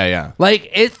helping. Yeah. Like,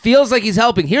 it feels like he's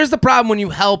helping. Here's the problem when you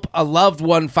help a loved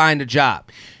one find a job.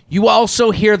 You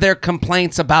also hear their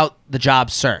complaints about the job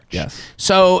search. Yes.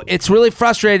 So it's really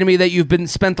frustrating to me that you've been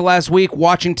spent the last week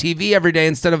watching TV every day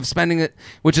instead of spending it,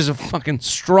 which is a fucking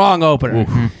strong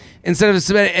opener. Instead of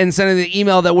sending the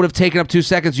email that would have taken up 2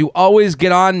 seconds. You always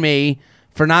get on me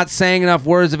for not saying enough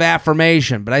words of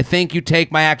affirmation, but I think you take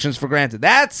my actions for granted.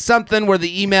 That's something where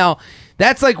the email,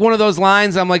 that's like one of those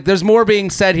lines I'm like, there's more being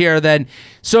said here than...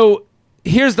 So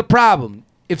here's the problem.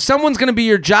 If someone's going to be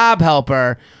your job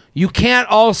helper, you can't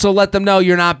also let them know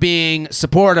you're not being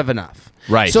supportive enough.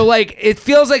 Right. So, like, it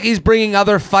feels like he's bringing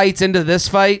other fights into this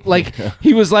fight. Like,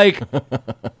 he was like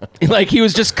he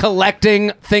was just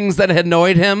collecting things that had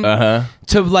annoyed him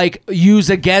to, like, use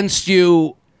against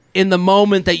you in the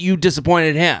moment that you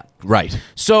disappointed him. Right.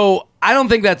 So I don't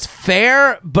think that's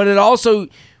fair, but it also,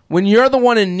 when you're the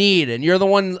one in need and you're the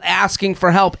one asking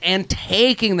for help and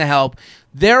taking the help,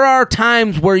 there are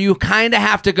times where you kind of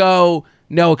have to go,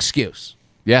 no excuse.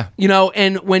 Yeah. You know,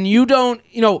 and when you don't,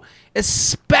 you know,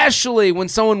 especially when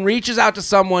someone reaches out to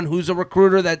someone who's a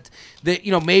recruiter that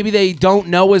you know, maybe they don't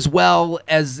know as well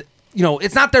as, you know,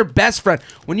 it's not their best friend.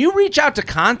 When you reach out to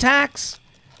contacts,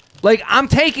 like, I'm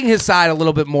taking his side a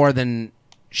little bit more than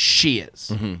she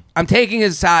is. I'm taking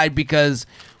his side because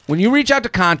when you reach out to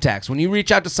contacts, when you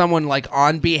reach out to someone, like,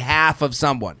 on behalf of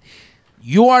someone,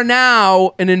 you are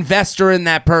now an investor in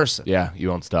that person. Yeah,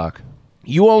 you own stock.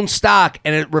 You own stock,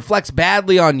 and it reflects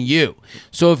badly on you.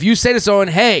 So if you say to someone,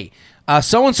 hey,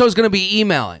 so-and-so is going to be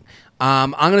emailing,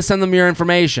 I'm going to send them your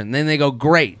information. Then they go,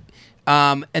 great.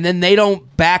 And then they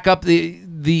don't back up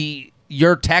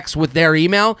your text with their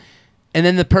email. And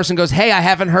then the person goes, hey, I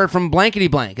haven't heard from blankety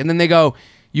blank. And then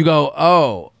you go,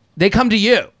 oh, they come to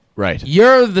you. Right.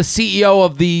 You're the CEO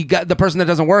of the person that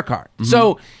doesn't work hard.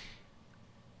 So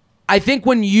I think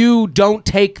when you don't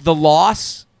take the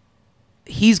loss,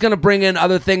 he's going to bring in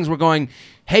other things. We're going,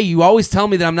 hey, you always tell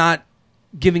me that I'm not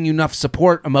giving you enough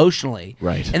support emotionally.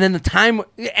 Right. And then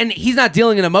and he's not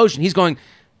dealing in emotion. He's going,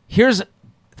 here's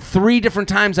 3 different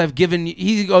times I've given you.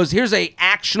 He goes, here's a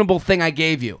actionable thing I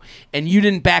gave you, and you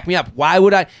didn't back me up. Why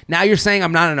would I? Now you're saying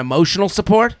I'm not an emotional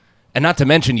support? And not to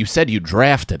mention, you said you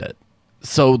drafted it.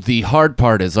 So the hard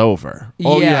part is over.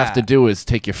 All you Yeah. have to do is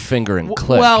take your finger and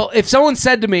click. Well, if someone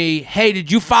said to me, hey,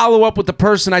 did you follow up with the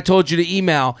person I told you to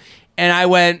email? And I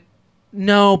went,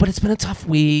 no, but it's been a tough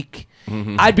week.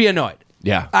 I'd be annoyed.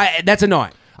 Yeah. That's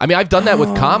annoying. I mean, I've done that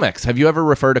with comics. Have you ever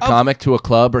referred a comic to a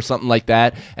club or something like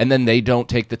that, and then they don't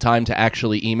take the time to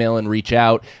actually email and reach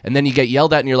out, and then you get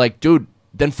yelled at, and you're like, dude,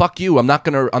 then fuck you. I'm not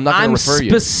gonna refer you. I'm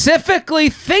specifically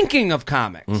thinking of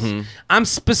comics. I'm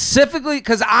specifically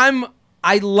because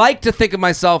I like to think of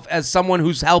myself as someone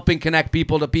who's helping connect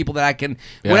people to people that I can.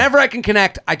 Yeah. Whenever I can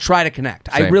connect, I try to connect.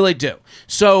 I Same. really do.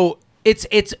 So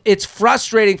it's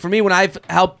frustrating for me when I've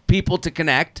helped people to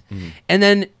connect, and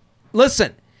then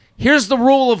listen. Here's the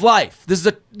rule of life. This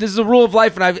is a rule of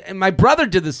life, and my brother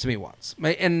did this to me once.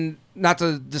 And not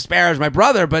to disparage my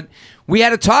brother, but we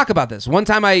had to talk about this. One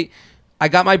time I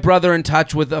got my brother in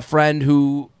touch with a friend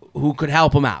who could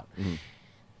help him out.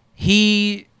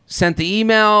 He sent the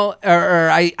email, or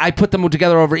I put them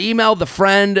together over email. The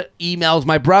friend emails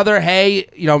my brother, hey,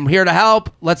 you know, I'm here to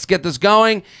help. Let's get this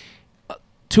going.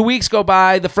 2 weeks go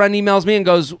by, the friend emails me and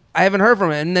goes, I haven't heard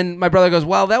from him. And then my brother goes,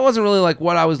 well, that wasn't really like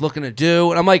what I was looking to do.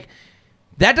 And I'm like,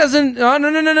 that doesn't, no. I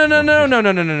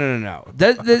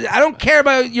don't care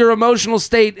about your emotional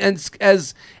state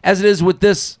as it is with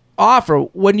this offer.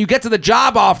 When you get to the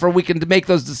job offer, we can make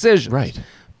those decisions. Right.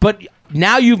 But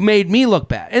now you've made me look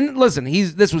bad. And listen,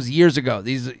 this was years ago.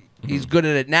 He's good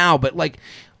at it now. But like,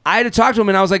 I had to talk to him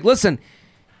and I was like, listen,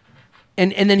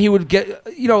 And then he would get,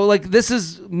 you know, like,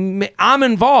 I'm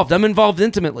involved. I'm involved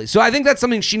intimately. So I think that's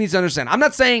something she needs to understand. I'm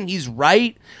not saying he's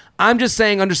right. I'm just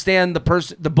saying understand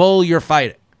the bull you're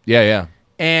fighting. Yeah.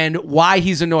 And why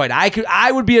he's annoyed.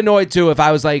 I would be annoyed too if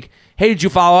I was like, hey, did you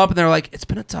follow up? And they're like, it's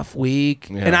been a tough week.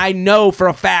 Yeah. And I know for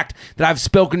a fact that I've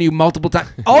spoken to you multiple times.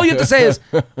 All you have to say is,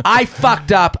 I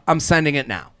fucked up. I'm sending it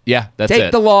now. Yeah, that's it.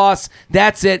 Take the loss.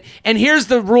 That's it. And here's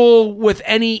the rule with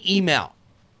any email.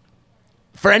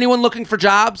 For anyone looking for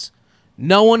jobs,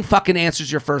 no one fucking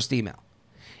answers your first email.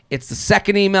 It's the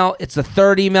second email. It's the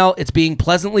third email. It's being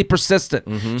pleasantly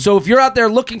persistent. So if you're out there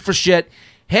looking for shit,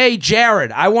 hey,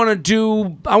 Jared, I want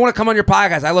to come on your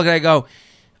podcast. I look at it, I go,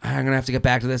 I'm going to have to get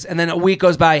back to this. And then a week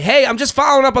goes by. Hey, I'm just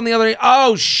following up on the other.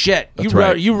 Oh, shit. That's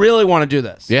right. You really want to do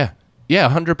this. Yeah. Yeah,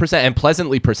 100%. And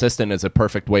pleasantly persistent is a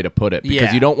perfect way to put it, because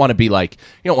Yeah. you don't want to be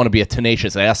a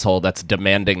tenacious asshole that's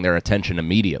demanding their attention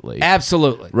immediately.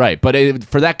 Absolutely. Right. But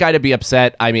for that guy to be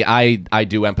upset, I mean, I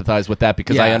do empathize with that,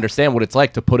 because I Yeah. understand what it's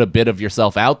like to put a bit of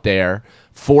yourself out there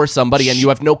for somebody and you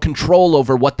have no control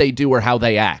over what they do or how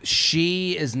they act.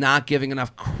 She is not giving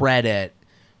enough credit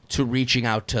to reaching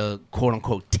out to quote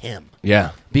unquote Tim.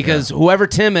 Yeah. Because whoever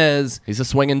Tim is, He's a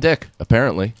swinging dick,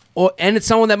 apparently. and it's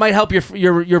someone that might help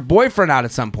your boyfriend out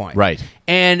at some point. Right.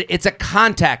 And it's a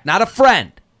contact, not a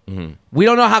friend. We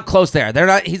don't know how close they are. They're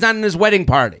not. He's not in his wedding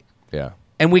party. Yeah.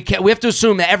 And we have to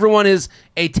assume that everyone is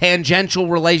a tangential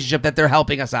relationship that they're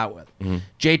helping us out with.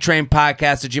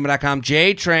 JTrainPodcast@gmail.com.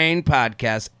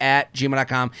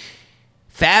 JTrainPodcast@gmail.com.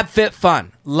 FabFitFun.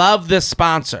 Love this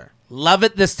sponsor. Love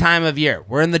it this time of year.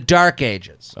 We're in the dark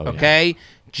ages. Oh, yeah. Okay?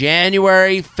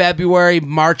 January, February,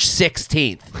 March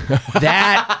 16th.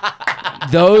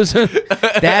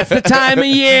 That's the time of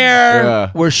year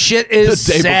where shit is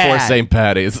The day sad. before St.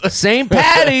 Patty's. St.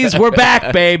 Patty's, we're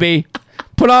back, baby.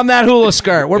 Put on that hula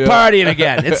skirt. We're partying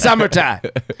again. It's summertime.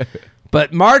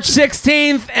 But March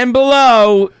 16th and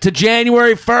below to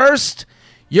January 1st,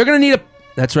 you're going to need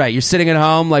That's right. You're sitting at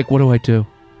home like, what do I do?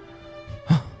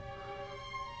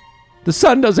 The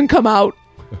sun doesn't come out.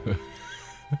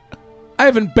 I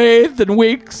haven't bathed in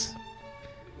weeks.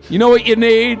 You know what you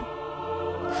need?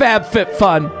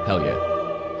 FabFitFun. Hell yeah.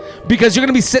 Because you're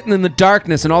going to be sitting in the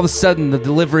darkness and all of a sudden the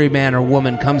delivery man or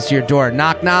woman comes to your door.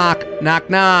 Knock, knock, knock,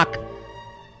 knock.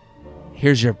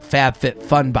 Here's your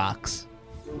FabFitFun box.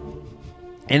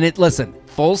 And listen,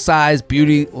 full-size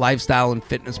beauty, lifestyle, and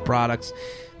fitness products.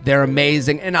 They're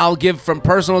amazing. And I'll give from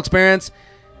personal experience,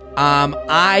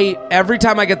 every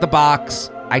time I get the box,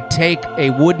 I take a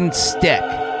wooden stick.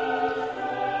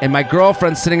 And my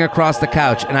girlfriend's sitting across the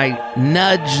couch, and I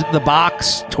nudge the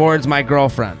box towards my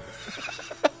girlfriend.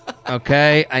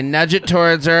 Okay? I nudge it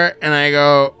towards her, and I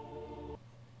go...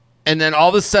 And then all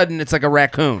of a sudden, it's like a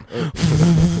raccoon.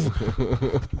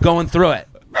 Going through it.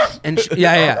 And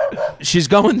she's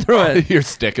going through it. Your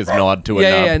stick is gnawed to a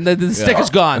Yeah, nub. and the stick is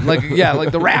gone. Like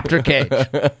the raptor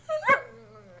cage.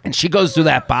 And she goes through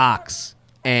that box.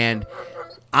 And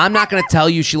I'm not going to tell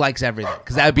you she likes everything,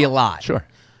 because that would be a lie. Sure.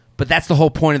 But that's the whole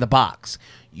point of the box.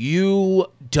 You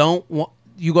don't want...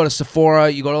 You go to Sephora,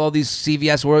 you go to all these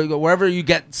CVS, wherever you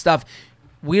get stuff.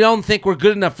 We don't think we're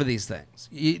good enough for these things.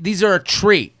 These are a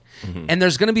treat. And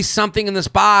there's going to be something in this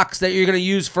box that you're going to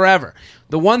use forever.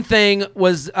 The one thing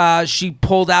was she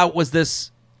pulled out was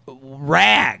this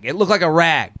rag. It looked like a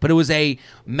rag, but it was a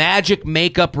magic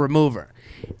makeup remover.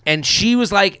 And she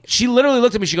was like, she literally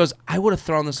looked at me. She goes, I would have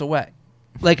thrown this away.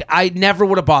 Like, I never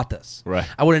would have bought this. Right.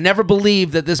 I would have never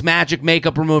believed that this magic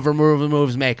makeup remover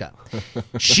removes makeup.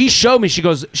 She showed me. She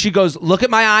goes, look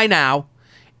at my eye now.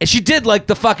 And she did like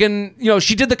the fucking,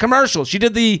 she did the commercial. She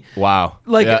did the... Wow.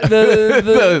 Like Yeah.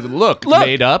 the look,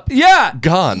 made up. Yeah.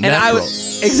 Gone. And Natural.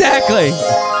 exactly.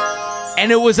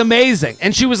 And it was amazing.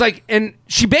 And she was like, and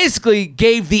she basically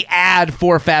gave the ad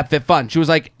for FabFitFun. She was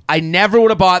like, I never would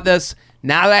have bought this.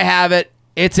 Now that I have it,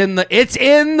 it's in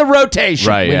the rotation.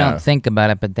 Right. We Yeah. don't think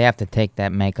about it, but they have to take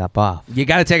that makeup off. You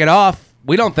got to take it off.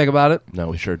 We don't think about it. No,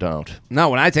 we sure don't. No,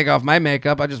 when I take off my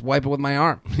makeup, I just wipe it with my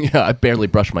arm. Yeah, I barely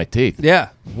brush my teeth. Yeah.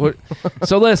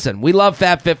 So listen, we love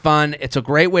FabFitFun. It's a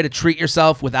great way to treat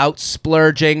yourself without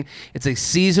splurging. It's a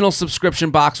seasonal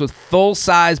subscription box with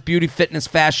full-size beauty, fitness,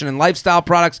 fashion, and lifestyle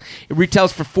products. It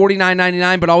retails for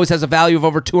 $49.99, but always has a value of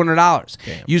over $200.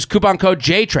 Damn. Use coupon code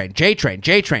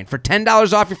JTRAIN for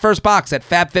 $10 off your first box at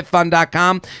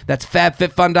FabFitFun.com. That's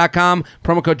FabFitFun.com.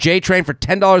 Promo code JTRAIN for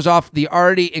 $10 off the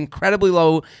already incredibly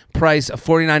low price of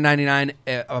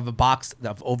 $49.99 of a box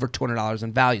of over $200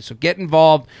 in value. So get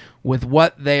involved with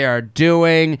what they are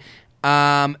doing.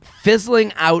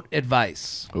 Fizzling out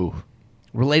advice Ooh.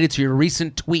 related to your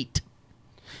recent tweet.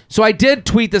 So I did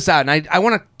tweet this out, and I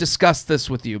want to discuss this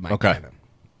with you, Mike Okay. Cannon.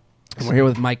 And we're here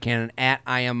with Mike Cannon at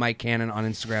I am Mike Cannon on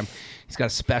Instagram. He's got a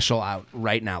special out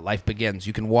right now. Life Begins.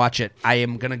 You can watch it. I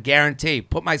am going to guarantee,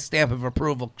 put my stamp of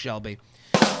approval, Shelby.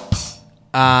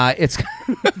 It's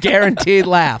guaranteed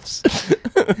laughs.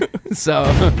 So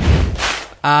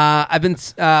I've been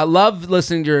love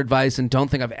listening to your advice and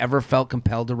don't think I've ever felt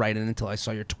compelled to write in until I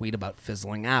saw your tweet about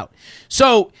fizzling out.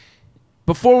 So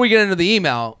before we get into the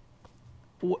email,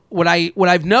 what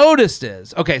I've noticed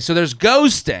is, okay, so there's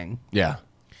ghosting. Yeah.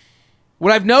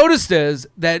 What I've noticed is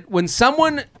that when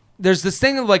someone, there's this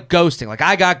thing of like ghosting, like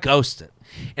I got ghosted.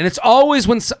 And it's always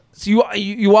when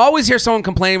you always hear someone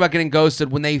complaining about getting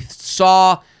ghosted when they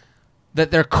saw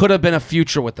that there could have been a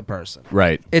future with the person.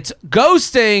 Right. It's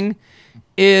ghosting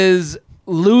is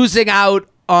losing out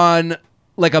on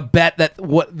like a bet that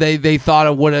what they thought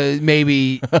it would have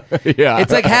maybe. Yeah.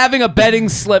 It's like having a betting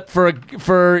slip for I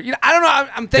don't know.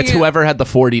 I'm thinking It's whoever had the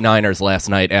 49ers last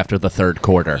night after the third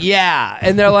quarter. Yeah,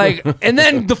 and they're like, and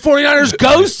then the 49ers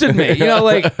ghosted me.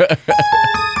 Like,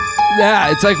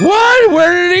 yeah, it's like, what?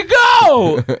 Where did he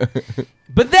go?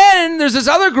 But then there's this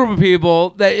other group of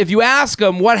people that if you ask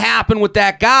them what happened with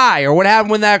that guy or what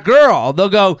happened with that girl, they'll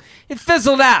go, it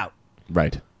fizzled out.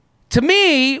 Right. To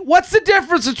me, what's the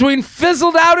difference between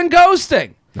fizzled out and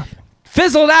ghosting? Nothing.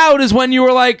 Fizzled out is when you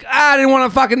were like, I didn't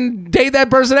want to fucking date that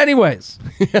person anyways.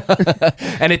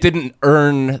 And it didn't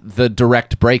earn the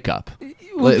direct break-up.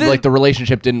 Like the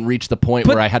relationship didn't reach the point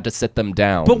where I had to sit them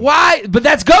down. But why? But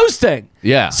that's ghosting.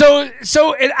 Yeah. So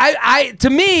to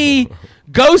me,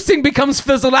 ghosting becomes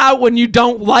fizzled out when you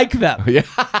don't like them. Yeah.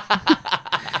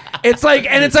 It's like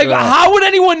how would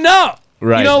anyone know?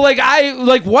 Right.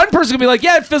 Like one person could be like,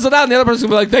 yeah, it fizzled out, and the other person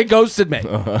could be like, they ghosted me.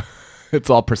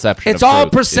 It's all perception. It's all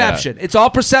perception. Yeah. It's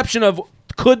all perception of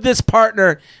could this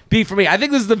partner be for me? I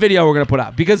think this is the video we're going to put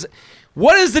out because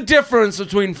what is the difference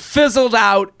between fizzled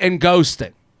out and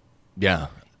ghosting? Yeah.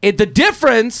 The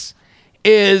difference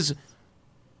is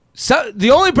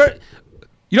the only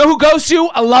you know who ghosts you?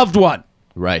 A loved one.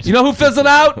 Right. You know who fizzled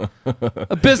out?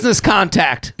 A business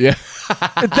contact. Yeah.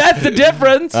 That's the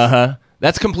difference. Uh-huh.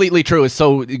 That's completely true.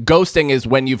 So ghosting is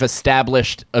when you've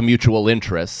established a mutual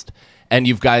interest and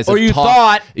you guys or you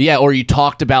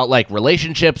talked about like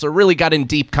relationships or really got in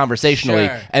deep conversationally,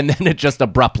 sure. And then it just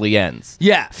abruptly ends.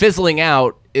 Yeah. Fizzling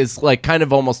out is like kind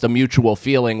of almost a mutual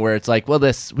feeling where it's like, well,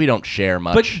 we don't share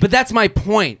much. But that's my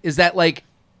point is that like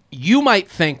you might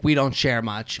think we don't share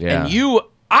much yeah. and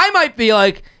I might be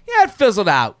like, yeah, it fizzled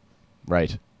out.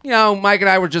 Right. Mike and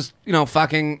I were just,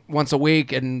 fucking once a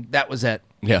week and that was it.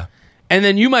 Yeah. And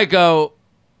then you might go,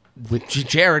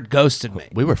 Jared ghosted me.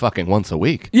 We were fucking once a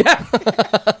week. Yeah.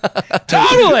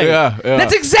 Totally. Yeah.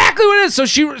 That's exactly what it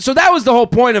is. So that was the whole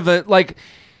point of it. Like,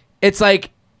 it's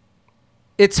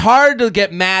hard to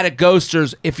get mad at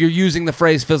ghosters if you're using the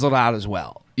phrase fizzled out as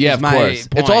well. Yeah, of course.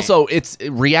 Point. It's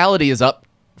reality is up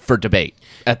for debate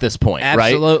at this point,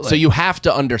 Absolutely. Right? So you have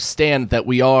to understand that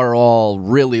we are all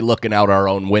really looking out our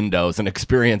own windows and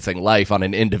experiencing life on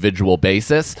an individual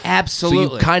basis. Absolutely.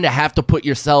 So you kind of have to put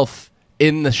yourself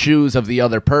in the shoes of the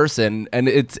other person, and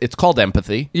it's called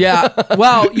empathy. Yeah.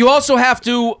 Well, you also have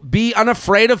to be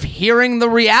unafraid of hearing the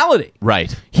reality.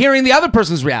 Right. Hearing the other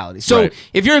person's reality. So right.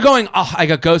 If you're going, oh, I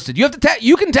got ghosted, you have to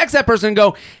you can text that person and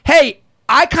go, hey,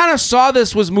 I kind of saw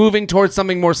this was moving towards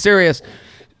something more serious.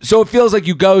 So it feels like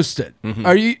you ghosted.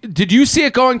 Mm-hmm. Did you see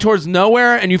it going towards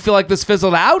nowhere and you feel like this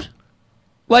fizzled out?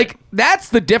 Like, that's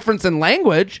the difference in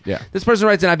language. Yeah. This person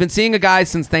writes in, I've been seeing a guy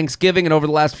since Thanksgiving, and over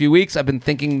the last few weeks, I've been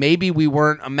thinking maybe we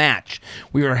weren't a match.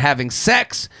 We were having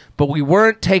sex, but we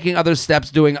weren't taking other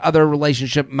steps, doing other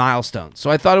relationship milestones. So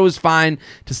I thought it was fine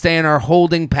to stay in our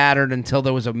holding pattern until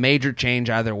there was a major change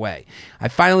either way. I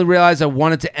finally realized I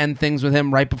wanted to end things with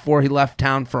him right before he left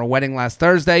town for a wedding last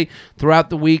Thursday. Throughout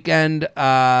the weekend,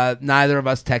 neither of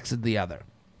us texted the other.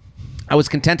 I was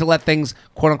content to let things,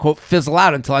 quote unquote, fizzle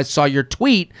out until I saw your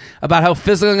tweet about how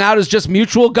fizzling out is just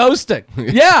mutual ghosting.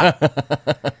 Yeah.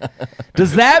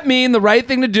 Does that mean the right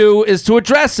thing to do is to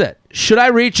address it? Should I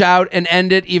reach out and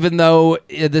end it even though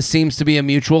this seems to be a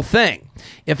mutual thing?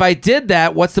 If I did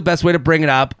that, what's the best way to bring it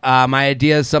up? My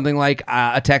idea is something like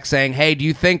a text saying, hey, do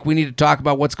you think we need to talk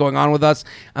about what's going on with us?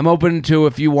 I'm open to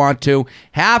if you want to.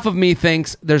 Half of me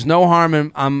thinks there's no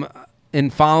harm in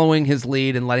following his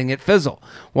lead and letting it fizzle,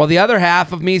 while the other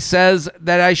half of me says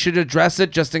that I should address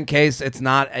it just in case it's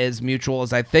not as mutual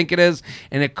as I think it is,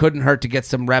 and it couldn't hurt to get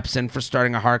some reps in for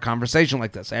starting a hard conversation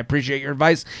like this. I appreciate your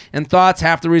advice and thoughts.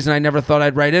 Half the reason I never thought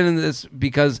I'd write in this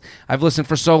because I've listened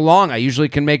for so long. I usually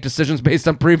can make decisions based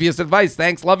on previous advice.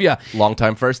 Thanks, love you. Long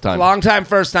time, first time. Long time,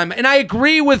 first time. And I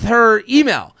agree with her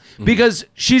email because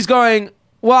she's going,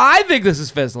 well, I think this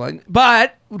is fizzling,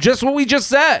 but just what we just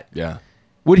said. Yeah.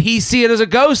 Would he see it as a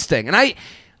ghosting? And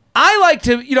I like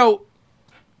to,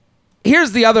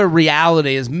 here's the other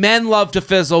reality is men love to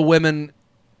fizzle, women,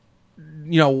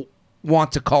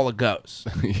 want to call a ghost.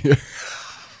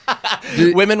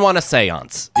 Women want a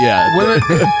seance. Yeah. Women,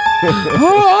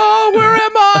 oh, where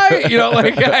am I?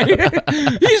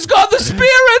 He's got the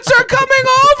spirits are coming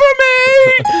over me.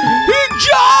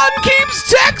 John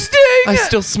keeps texting. I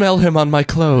still smell him on my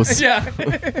clothes. Yeah.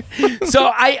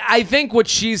 So I think what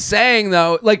she's saying,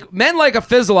 though, like men like a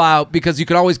fizzle out because you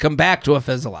can always come back to a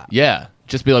fizzle out. Yeah.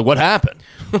 Just be like, what happened?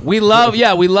 We love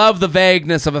the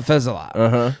vagueness of a fizzle out.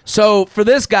 Uh-huh. So for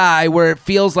this guy, where it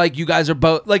feels like you guys are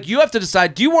both, like you have to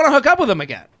decide, do you want to hook up with him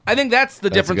again? I think that's the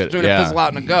difference good- between yeah. a fizzle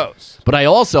out and a ghost. But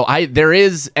there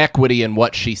is equity in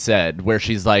what she said, where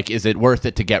she's like, is it worth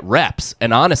it to get reps?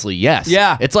 And honestly, yes.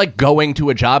 Yeah. It's like going to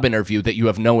a job interview that you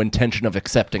have no intention of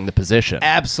accepting the position.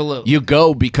 Absolutely. You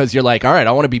go because you're like, all right,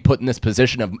 I want to be put in this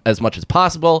position as much as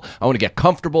possible. I want to get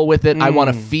comfortable with it. I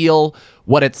want to feel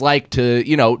what it's like to,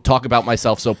 talk about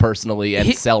myself so personally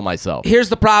and sell myself. Here's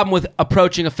the problem with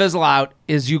approaching a fizzle out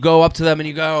is you go up to them and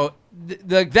you go,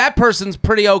 that person's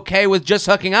pretty okay with just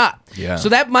hooking up. Yeah. So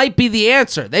that might be the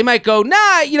answer. They might go, nah,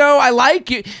 I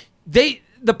like you.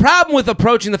 The problem with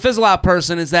approaching the fizzle out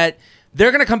person is that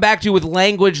they're going to come back to you with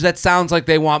language that sounds like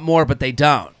they want more, but they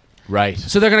don't. Right.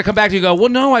 So they're going to come back to you and go, well,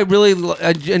 no, I really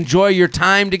enjoy your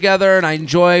time together and I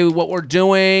enjoy what we're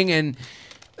doing. And,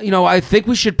 I think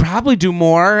we should probably do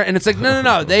more. And it's like,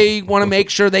 no. They want to make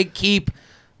sure they keep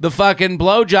the fucking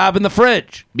blowjob in the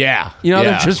fridge. Yeah.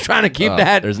 They're just trying to keep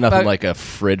that. There's nothing like a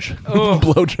fridge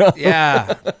blowjob.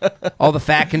 Yeah. All the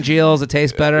fat congeals, it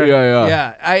tastes better. Yeah.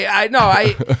 Yeah. I know.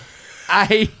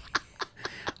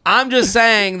 I'm just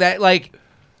saying that, like,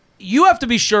 you have to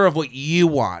be sure of what you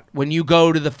want when you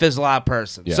go to the fizzle out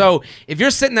person. Yeah. So if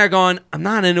you're sitting there going, I'm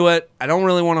not into it, I don't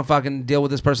really want to fucking deal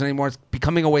with this person anymore, it's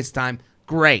becoming a waste of time,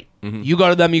 great. You go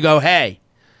to them, you go, hey,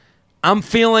 I'm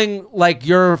feeling like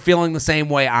you're feeling the same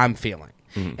way I'm feeling.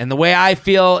 And the way I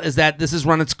feel is that this has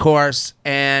run its course,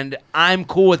 and I'm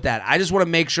cool with that. I just want to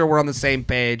make sure we're on the same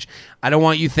page. I don't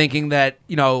want you thinking that,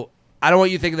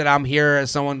 I'm here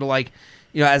as someone to, like,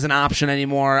 as an option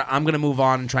anymore. I'm going to move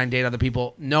on and try and date other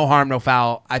people. No harm, no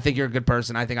foul. I think you're a good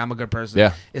person. I think I'm a good person.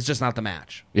 Yeah. It's just not the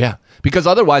match. Yeah. Because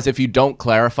otherwise, if you don't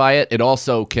clarify it, it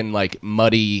also can, like,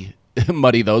 muddy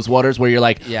those waters where you're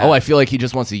like, oh, I feel like he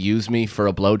just wants to use me for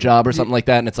a blowjob or something like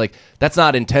that. And it's like, that's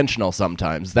not intentional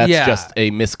sometimes. That's just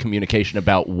a miscommunication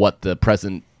about what the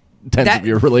present tense of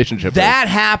your relationship is. That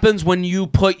happens when you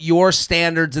put your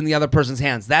standards in the other person's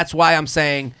hands. That's why I'm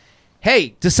saying,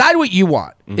 hey, decide what you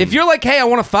want. If you're like, hey, I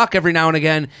want to fuck every now and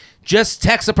again, just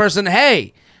text a person,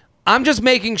 hey, I'm just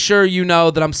making sure you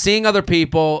know that I'm seeing other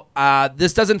people.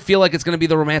 This doesn't feel like it's going to be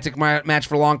the romantic match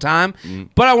for a long time,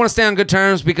 but I want to stay on good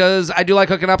terms because I do like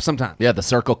hooking up sometimes. Yeah, the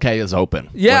Circle K is open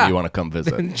when you want to come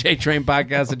visit.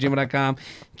 JTrainPodcast@gmail.com.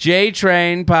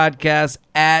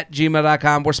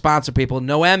 JTrainPodcast@gmail.com. We're sponsor people.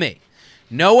 Noemi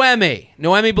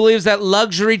believes that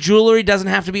luxury jewelry doesn't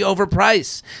have to be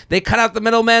overpriced. They cut out the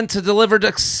middlemen to deliver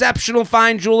exceptional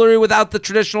fine jewelry without the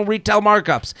traditional retail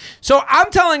markups. So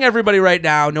I'm telling everybody right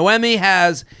now, Noemi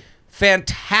has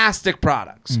fantastic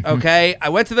products, okay? I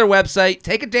went to their website.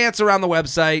 Take a dance around the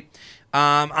website.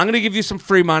 I'm going to give you some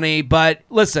free money, but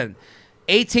listen,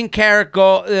 18 karat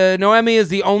gold. Noemi is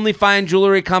the only fine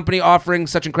jewelry company offering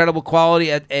such incredible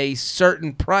quality at a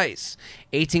certain price.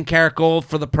 18 karat gold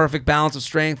for the perfect balance of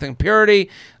strength and purity.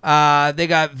 They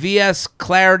got VS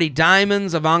Clarity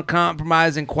diamonds of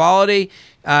uncompromising quality.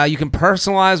 You can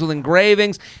personalize with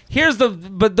engravings.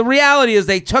 But the reality is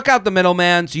they took out the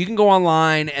middleman, so you can go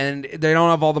online and they don't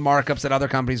have all the markups that other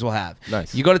companies will have.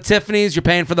 Nice. You go to Tiffany's, you're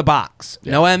paying for the box.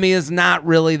 Yeah. Noemi is not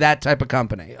really that type of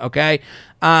company, okay?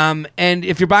 And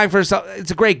if you're buying for yourself,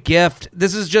 it's a great gift.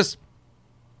 This is just,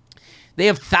 they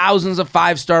have thousands of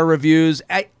 5-star reviews.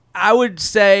 I would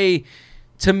say,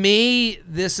 to me,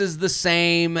 this is the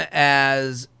same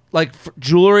as, like,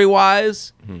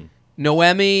 jewelry-wise,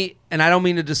 Noemi, and I don't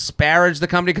mean to disparage the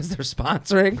company because they're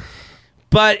sponsoring,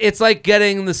 but it's like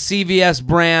getting the CVS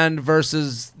brand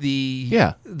versus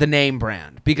the name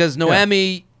brand. Because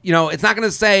Noemi, it's not going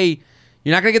to say,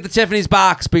 you're not going to get the Tiffany's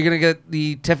box, but you're going to get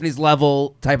the Tiffany's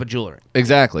level type of jewelry.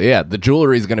 Exactly, yeah. The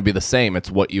jewelry is going to be the same. It's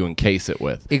what you encase it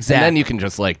with. Exactly. And then you can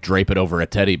just, like, drape it over a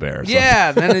teddy bear or something.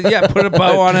 Yeah, put a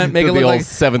bow on it, make it look the like old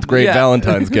 7th grade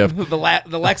Valentine's gift. the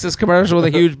Lexus commercial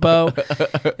with a huge bow.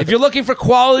 If you're looking for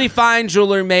quality fine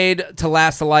jewelry made to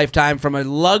last a lifetime from a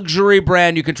luxury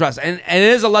brand you can trust, and it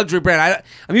is a luxury brand.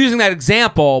 I'm using that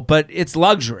example, but it's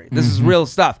luxury. This is real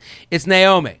stuff. It's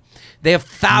Naomi. They have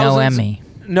thousands.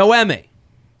 Noemi.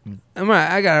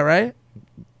 I got it right.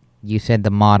 You said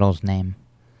the model's name.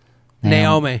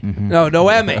 Naomi. No,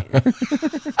 Noemi.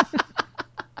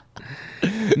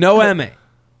 Noemi.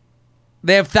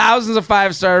 They have thousands of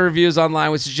 5-star reviews online,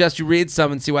 which suggest you read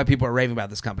some and see why people are raving about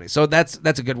this company. So that's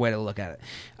a good way to look at it.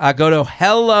 Go to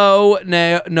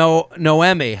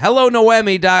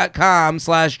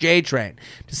hellonoemi.com/JTrain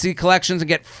to see collections and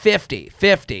get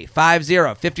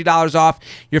 $50 off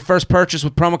your first purchase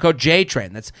with promo code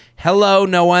JTrain. That's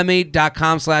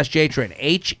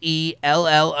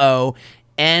hellonoemi.com/JTrain.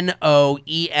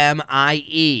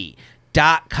 HELLONOEMIE.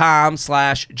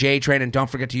 JTrain, and don't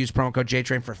forget to use promo code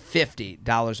JTrain for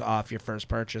 $50 off your first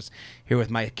purchase here with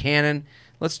Mike Cannon.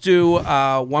 Let's do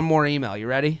one more email. You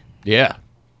ready? Yeah.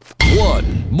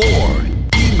 One more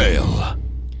email.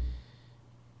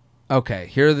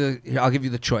 Okay, I'll give you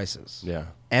the choices. Yeah.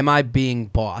 Am I being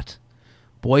bought?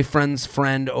 Boyfriend's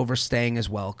friend overstaying is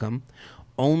welcome.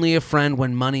 Only a friend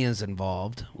when money is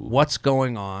involved. What's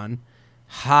going on?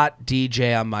 Hot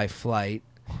DJ on my flight.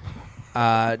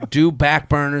 Do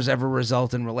backburners ever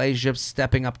result in relationships?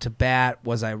 Stepping up to bat.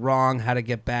 Was I wrong? How to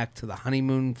get back to the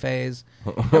honeymoon phase?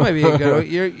 That might be a good.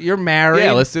 You're married.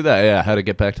 Yeah, let's do that. Yeah, how to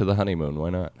get back to the honeymoon. Why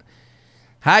not?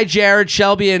 Hi, Jared,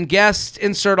 Shelby, and guest.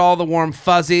 Insert all the warm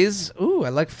fuzzies. Ooh, I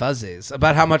like fuzzies.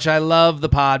 About how much I love the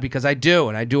pod because I do,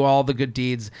 and I do all the good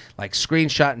deeds like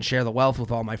screenshot and share the wealth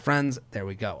with all my friends. There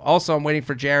we go. Also, I'm waiting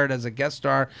for Jared as a guest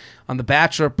star on the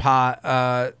Bachelor pod.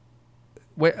 The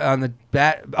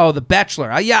Bachelor.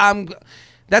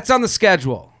 That's on the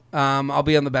schedule. I'll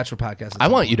be on the Bachelor podcast. I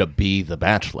want you to be the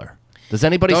Bachelor. Does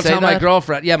anybody Don't say tell that? my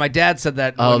girlfend. Yeah, my dad said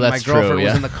that Oh, when my that's girlfriend true,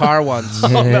 was yeah. in the car once.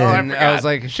 No, and I I was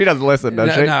like, she doesn't listen,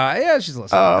 does she? no, yeah, she's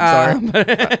listening. Oh, I'm sorry.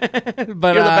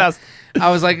 But You're the best. I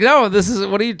was like, no,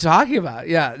 what are you talking about?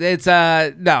 Yeah, it's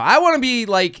no, I want to be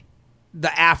like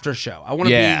the after show. I want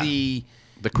to be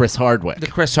the Chris Hardwick. the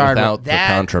Chris Hardwick. Without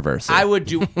the controversy. I would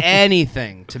do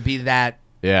anything to be that.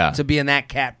 Yeah. To be in that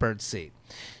catbird seat.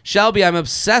 Shelby, I'm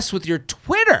obsessed with your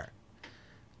Twitter.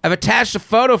 I've attached a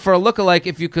photo for a lookalike.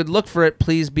 If you could look for it,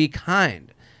 please be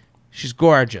kind. She's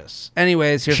gorgeous.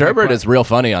 Anyways, here's Sherbert is real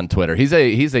funny on Twitter. He's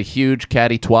a huge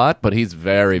catty twat, but he's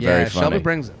very, very funny. Shelby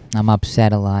brings it. I'm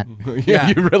upset a lot. Yeah,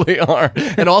 you really are.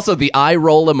 And also the eye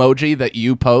roll emoji that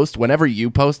you post, whenever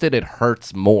you post it, it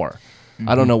hurts more.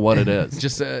 I don't know what it is.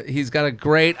 Just he's got a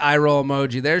great eye roll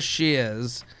emoji. There she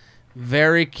is.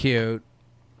 Very cute.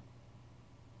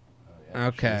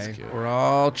 Okay, we're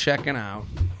all checking out.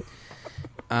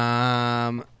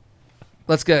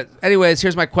 Let's get. Anyways,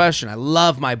 here's my question. I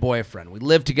love my boyfriend. We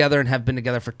live together and have been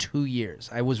together for 2 years.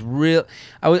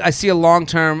 I see a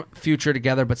long-term future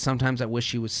together, but sometimes I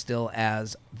wish he was still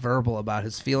as verbal about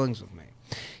his feelings with me.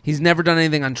 He's never done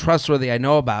anything untrustworthy I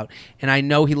know about, and I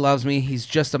know he loves me. He's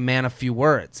just a man of few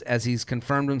words, as he's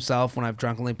confirmed himself when I've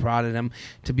drunkenly prodded him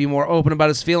to be more open about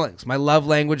his feelings. My love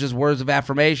language is words of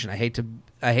affirmation. I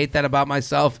hate that about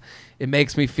myself. It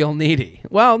makes me feel needy.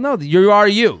 Well, no, you are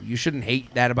you. You shouldn't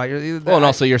hate that about you. Well, and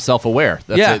also you're self-aware.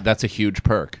 That's a huge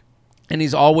perk. And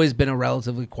he's always been a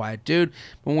relatively quiet dude.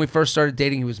 When we first started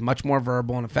dating, he was much more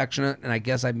verbal and affectionate, and I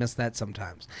guess I miss that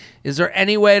sometimes. Is there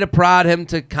any way to prod him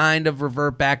to kind of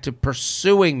revert back to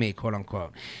pursuing me, quote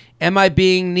unquote? Am I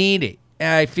being needy?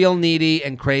 I feel needy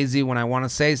and crazy when I want to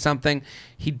say something.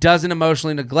 He doesn't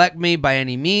emotionally neglect me by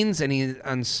any means, and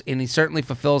he certainly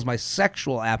fulfills my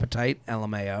sexual appetite,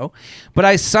 LMAO. But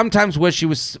I sometimes wish he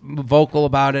was vocal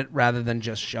about it rather than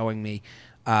just showing me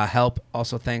help.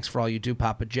 Also, thanks for all you do,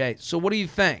 Papa J. So what do you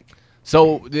think?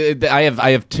 So I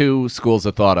have two schools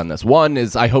of thought on this. One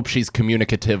is I hope she's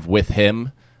communicative with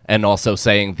him and also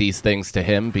saying these things to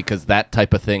him, because that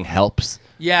type of thing helps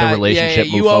the relationship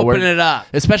move you forward. Open it up.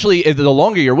 Especially the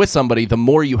longer you're with somebody, the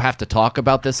more you have to talk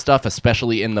about this stuff,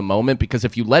 especially in the moment, because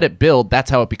if you let it build,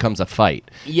 that's how it becomes a fight.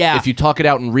 Yeah. If you talk it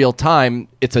out in real time,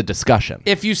 it's a discussion.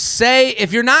 If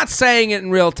you're not saying it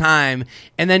in real time,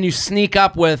 and then you sneak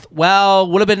up with, well,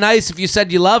 would have been nice if you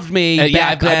said you loved me.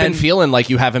 I've been feeling like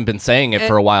you haven't been saying it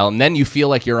for a while, and then you feel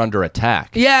like you're under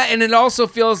attack. Yeah, and it also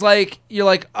feels like you're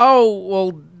like, oh,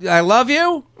 well, I love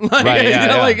you. Like, Right,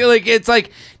 yeah. like it's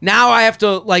like now I have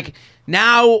to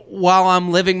now while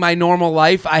I'm living my normal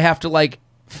life, I have to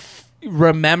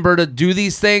remember to do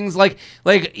these things like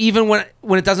even when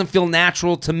it doesn't feel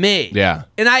natural to me. Yeah.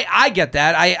 And I get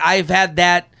that. I've had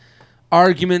that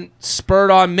argument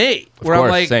spurred on me where course,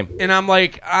 I'm like, same. and I'm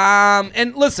like,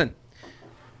 and listen,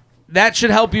 that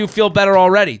should help you feel better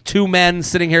already. Two men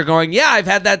sitting here going, yeah, I've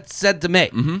had that said to me.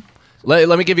 Mm-hmm.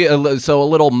 Let me give you a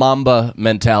little Mamba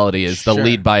mentality is the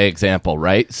lead by example,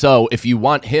 right? So if you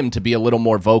want him to be a little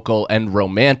more vocal and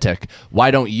romantic,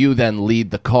 why don't you then lead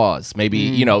the cause?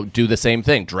 Maybe, do the same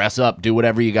thing. Dress up, do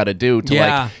whatever you got to do to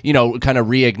kind of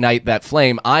reignite that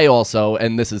flame. I also,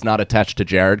 and this is not attached to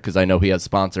Jared because I know he has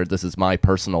sponsored, this is my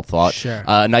personal thought. Sure.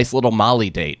 A nice little Molly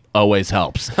date always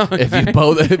helps. Okay.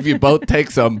 If you both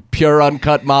take some pure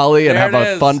uncut Molly and have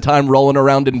a fun time rolling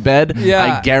around in bed,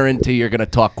 I guarantee you're going to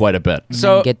talk quite a bit.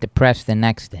 So get depressed the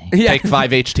next day. Yeah. Take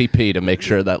 5 HTP to make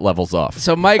sure that levels off.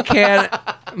 So Mike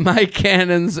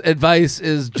Cannon's advice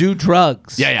is do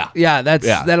drugs. Yeah. That'll it's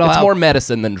help. more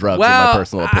medicine than drugs, in my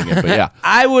personal opinion. But yeah,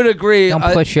 I would agree.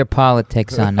 Don't push your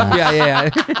politics on us. Yeah.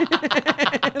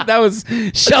 That was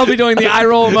Shelby doing the eye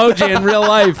roll emoji in real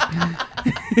life.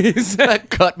 That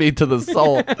cut me to the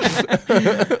soul.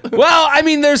 Well, I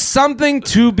mean, there's something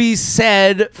to be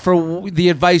said for the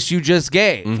advice you just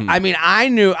gave. I mean, I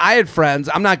had friends.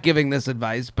 I'm not giving this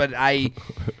advice, but I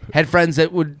had friends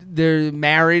that they're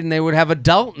married and they would have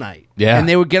adult night. Yeah. And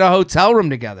they would get a hotel room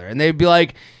together and they'd be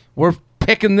like, we're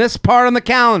picking this part on the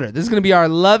calendar. This is going to be our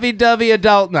lovey-dovey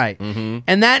adult night.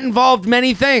 And that involved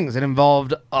many things. It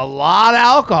involved a lot of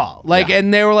alcohol.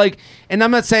 And they were like, and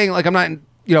I'm not saying like I'm not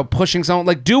pushing someone,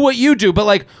 like do what you do, but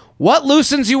like what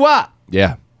loosens you up?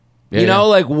 Yeah. You know,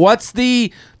 like what's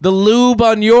the lube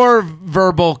on your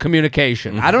verbal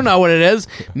communication? I don't know what it is.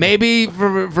 Maybe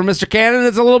for Mr. Cannon,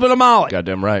 it's a little bit of Molly.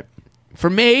 Goddamn right. For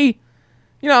me,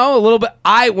 a little bit.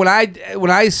 When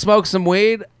I smoke some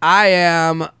weed,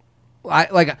 I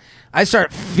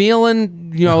start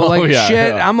feeling, shit.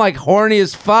 Yeah. I'm like horny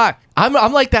as fuck. I'm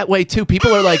like that way too.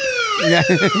 People are like,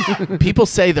 people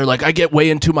say they're like, I get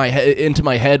way into my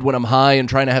head when I'm high and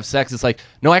trying to have sex. It's like,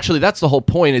 no, actually, that's the whole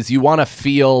point. Is you want to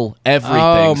feel everything.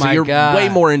 Oh, so my you're God. way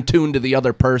more in tune to the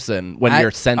other person when you're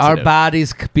sensitive. Our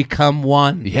bodies become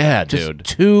one. Yeah,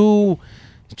 Just dude.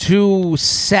 Two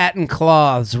satin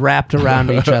cloths wrapped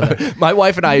around each other. My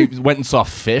wife and I went and saw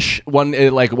Fish one New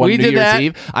Year's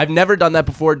Eve. I've never done that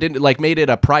before. Didn't made it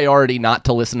a priority not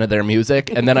to listen to their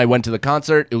music. And then I went to the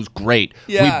concert. It was great.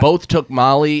 Yeah. We both took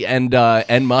Molly and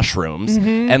mushrooms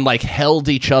and held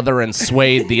each other and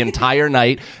swayed the entire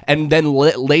night. And then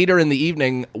later in the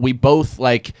evening, we both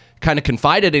kind of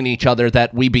confided in each other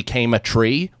that we became a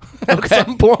tree at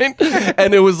some point.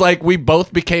 And it was like we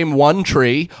both became one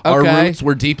tree. Our roots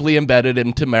were deeply embedded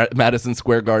into Madison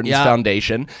Square Garden's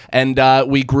foundation. And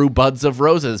we grew buds of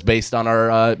roses based on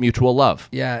our mutual love.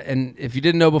 Yeah, and if you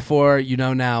didn't know before, you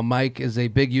know now. Mike is a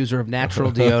big user of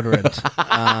natural deodorant.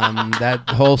 That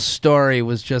whole story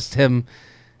was just him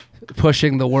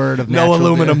pushing the word of No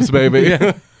natural aluminums, baby.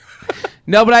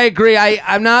 No, but I agree.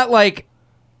 I'm not like...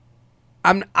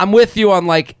 I'm with you on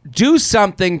do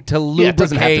something to lubricate it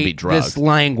doesn't have to be drugs. this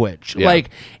language, Yeah.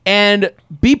 and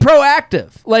be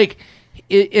proactive.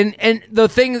 And the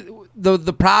thing,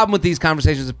 the problem with these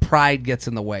conversations is pride gets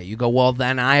in the way. You go, well,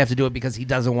 then I have to do it because he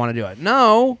doesn't want to do it.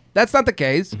 No, that's not the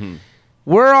case.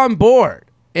 We're on board.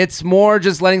 It's more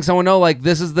just letting someone know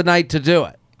this is the night to do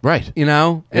it. Right. And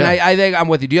I think I'm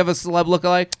with you. Do you have a celeb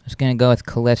lookalike? I was going to go with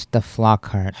Callista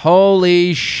Flockhart.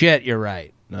 Holy shit, you're right.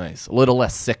 Nice. A little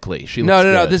less sickly. She No. looks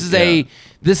good.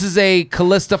 This is a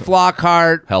Callista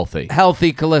Flockhart.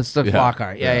 Healthy Callista Yeah.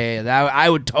 Flockhart. Yeah. I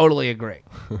would totally agree.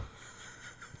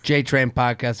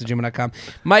 JTrainPodcast@gmail.com.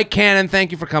 Mike Cannon,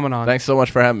 thank you for coming on. Thanks so much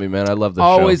for having me, man. I love this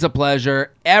Always show. a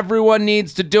pleasure. Everyone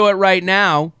needs to do it right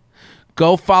now.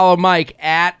 Go follow Mike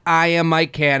at I Am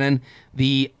Mike Cannon.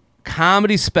 The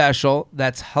comedy special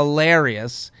that's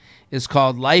hilarious is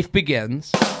called Life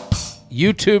Begins.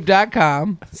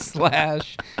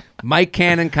 YouTube.com/Mike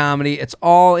Cannon Comedy. It's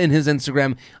all in his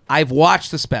Instagram. I've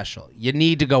watched the special. You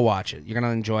need to go watch it. You're going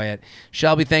to enjoy it.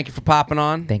 Shelby, thank you for popping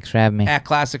on. Thanks for having me. At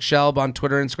Classic Shelb on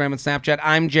Twitter, Instagram, and Snapchat.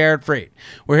 I'm Jared Freed.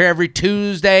 We're here every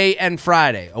Tuesday and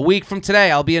Friday. A week from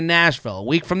today, I'll be in Nashville. A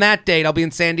week from that date, I'll be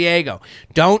in San Diego.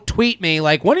 Don't tweet me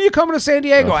when are you coming to San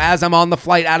Diego? As I'm on the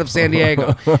flight out of San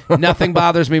Diego. Nothing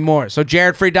bothers me more. So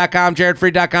jaredfreed.com,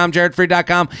 jaredfreed.com,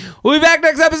 jaredfreed.com. We'll be back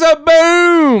next episode.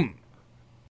 Boom!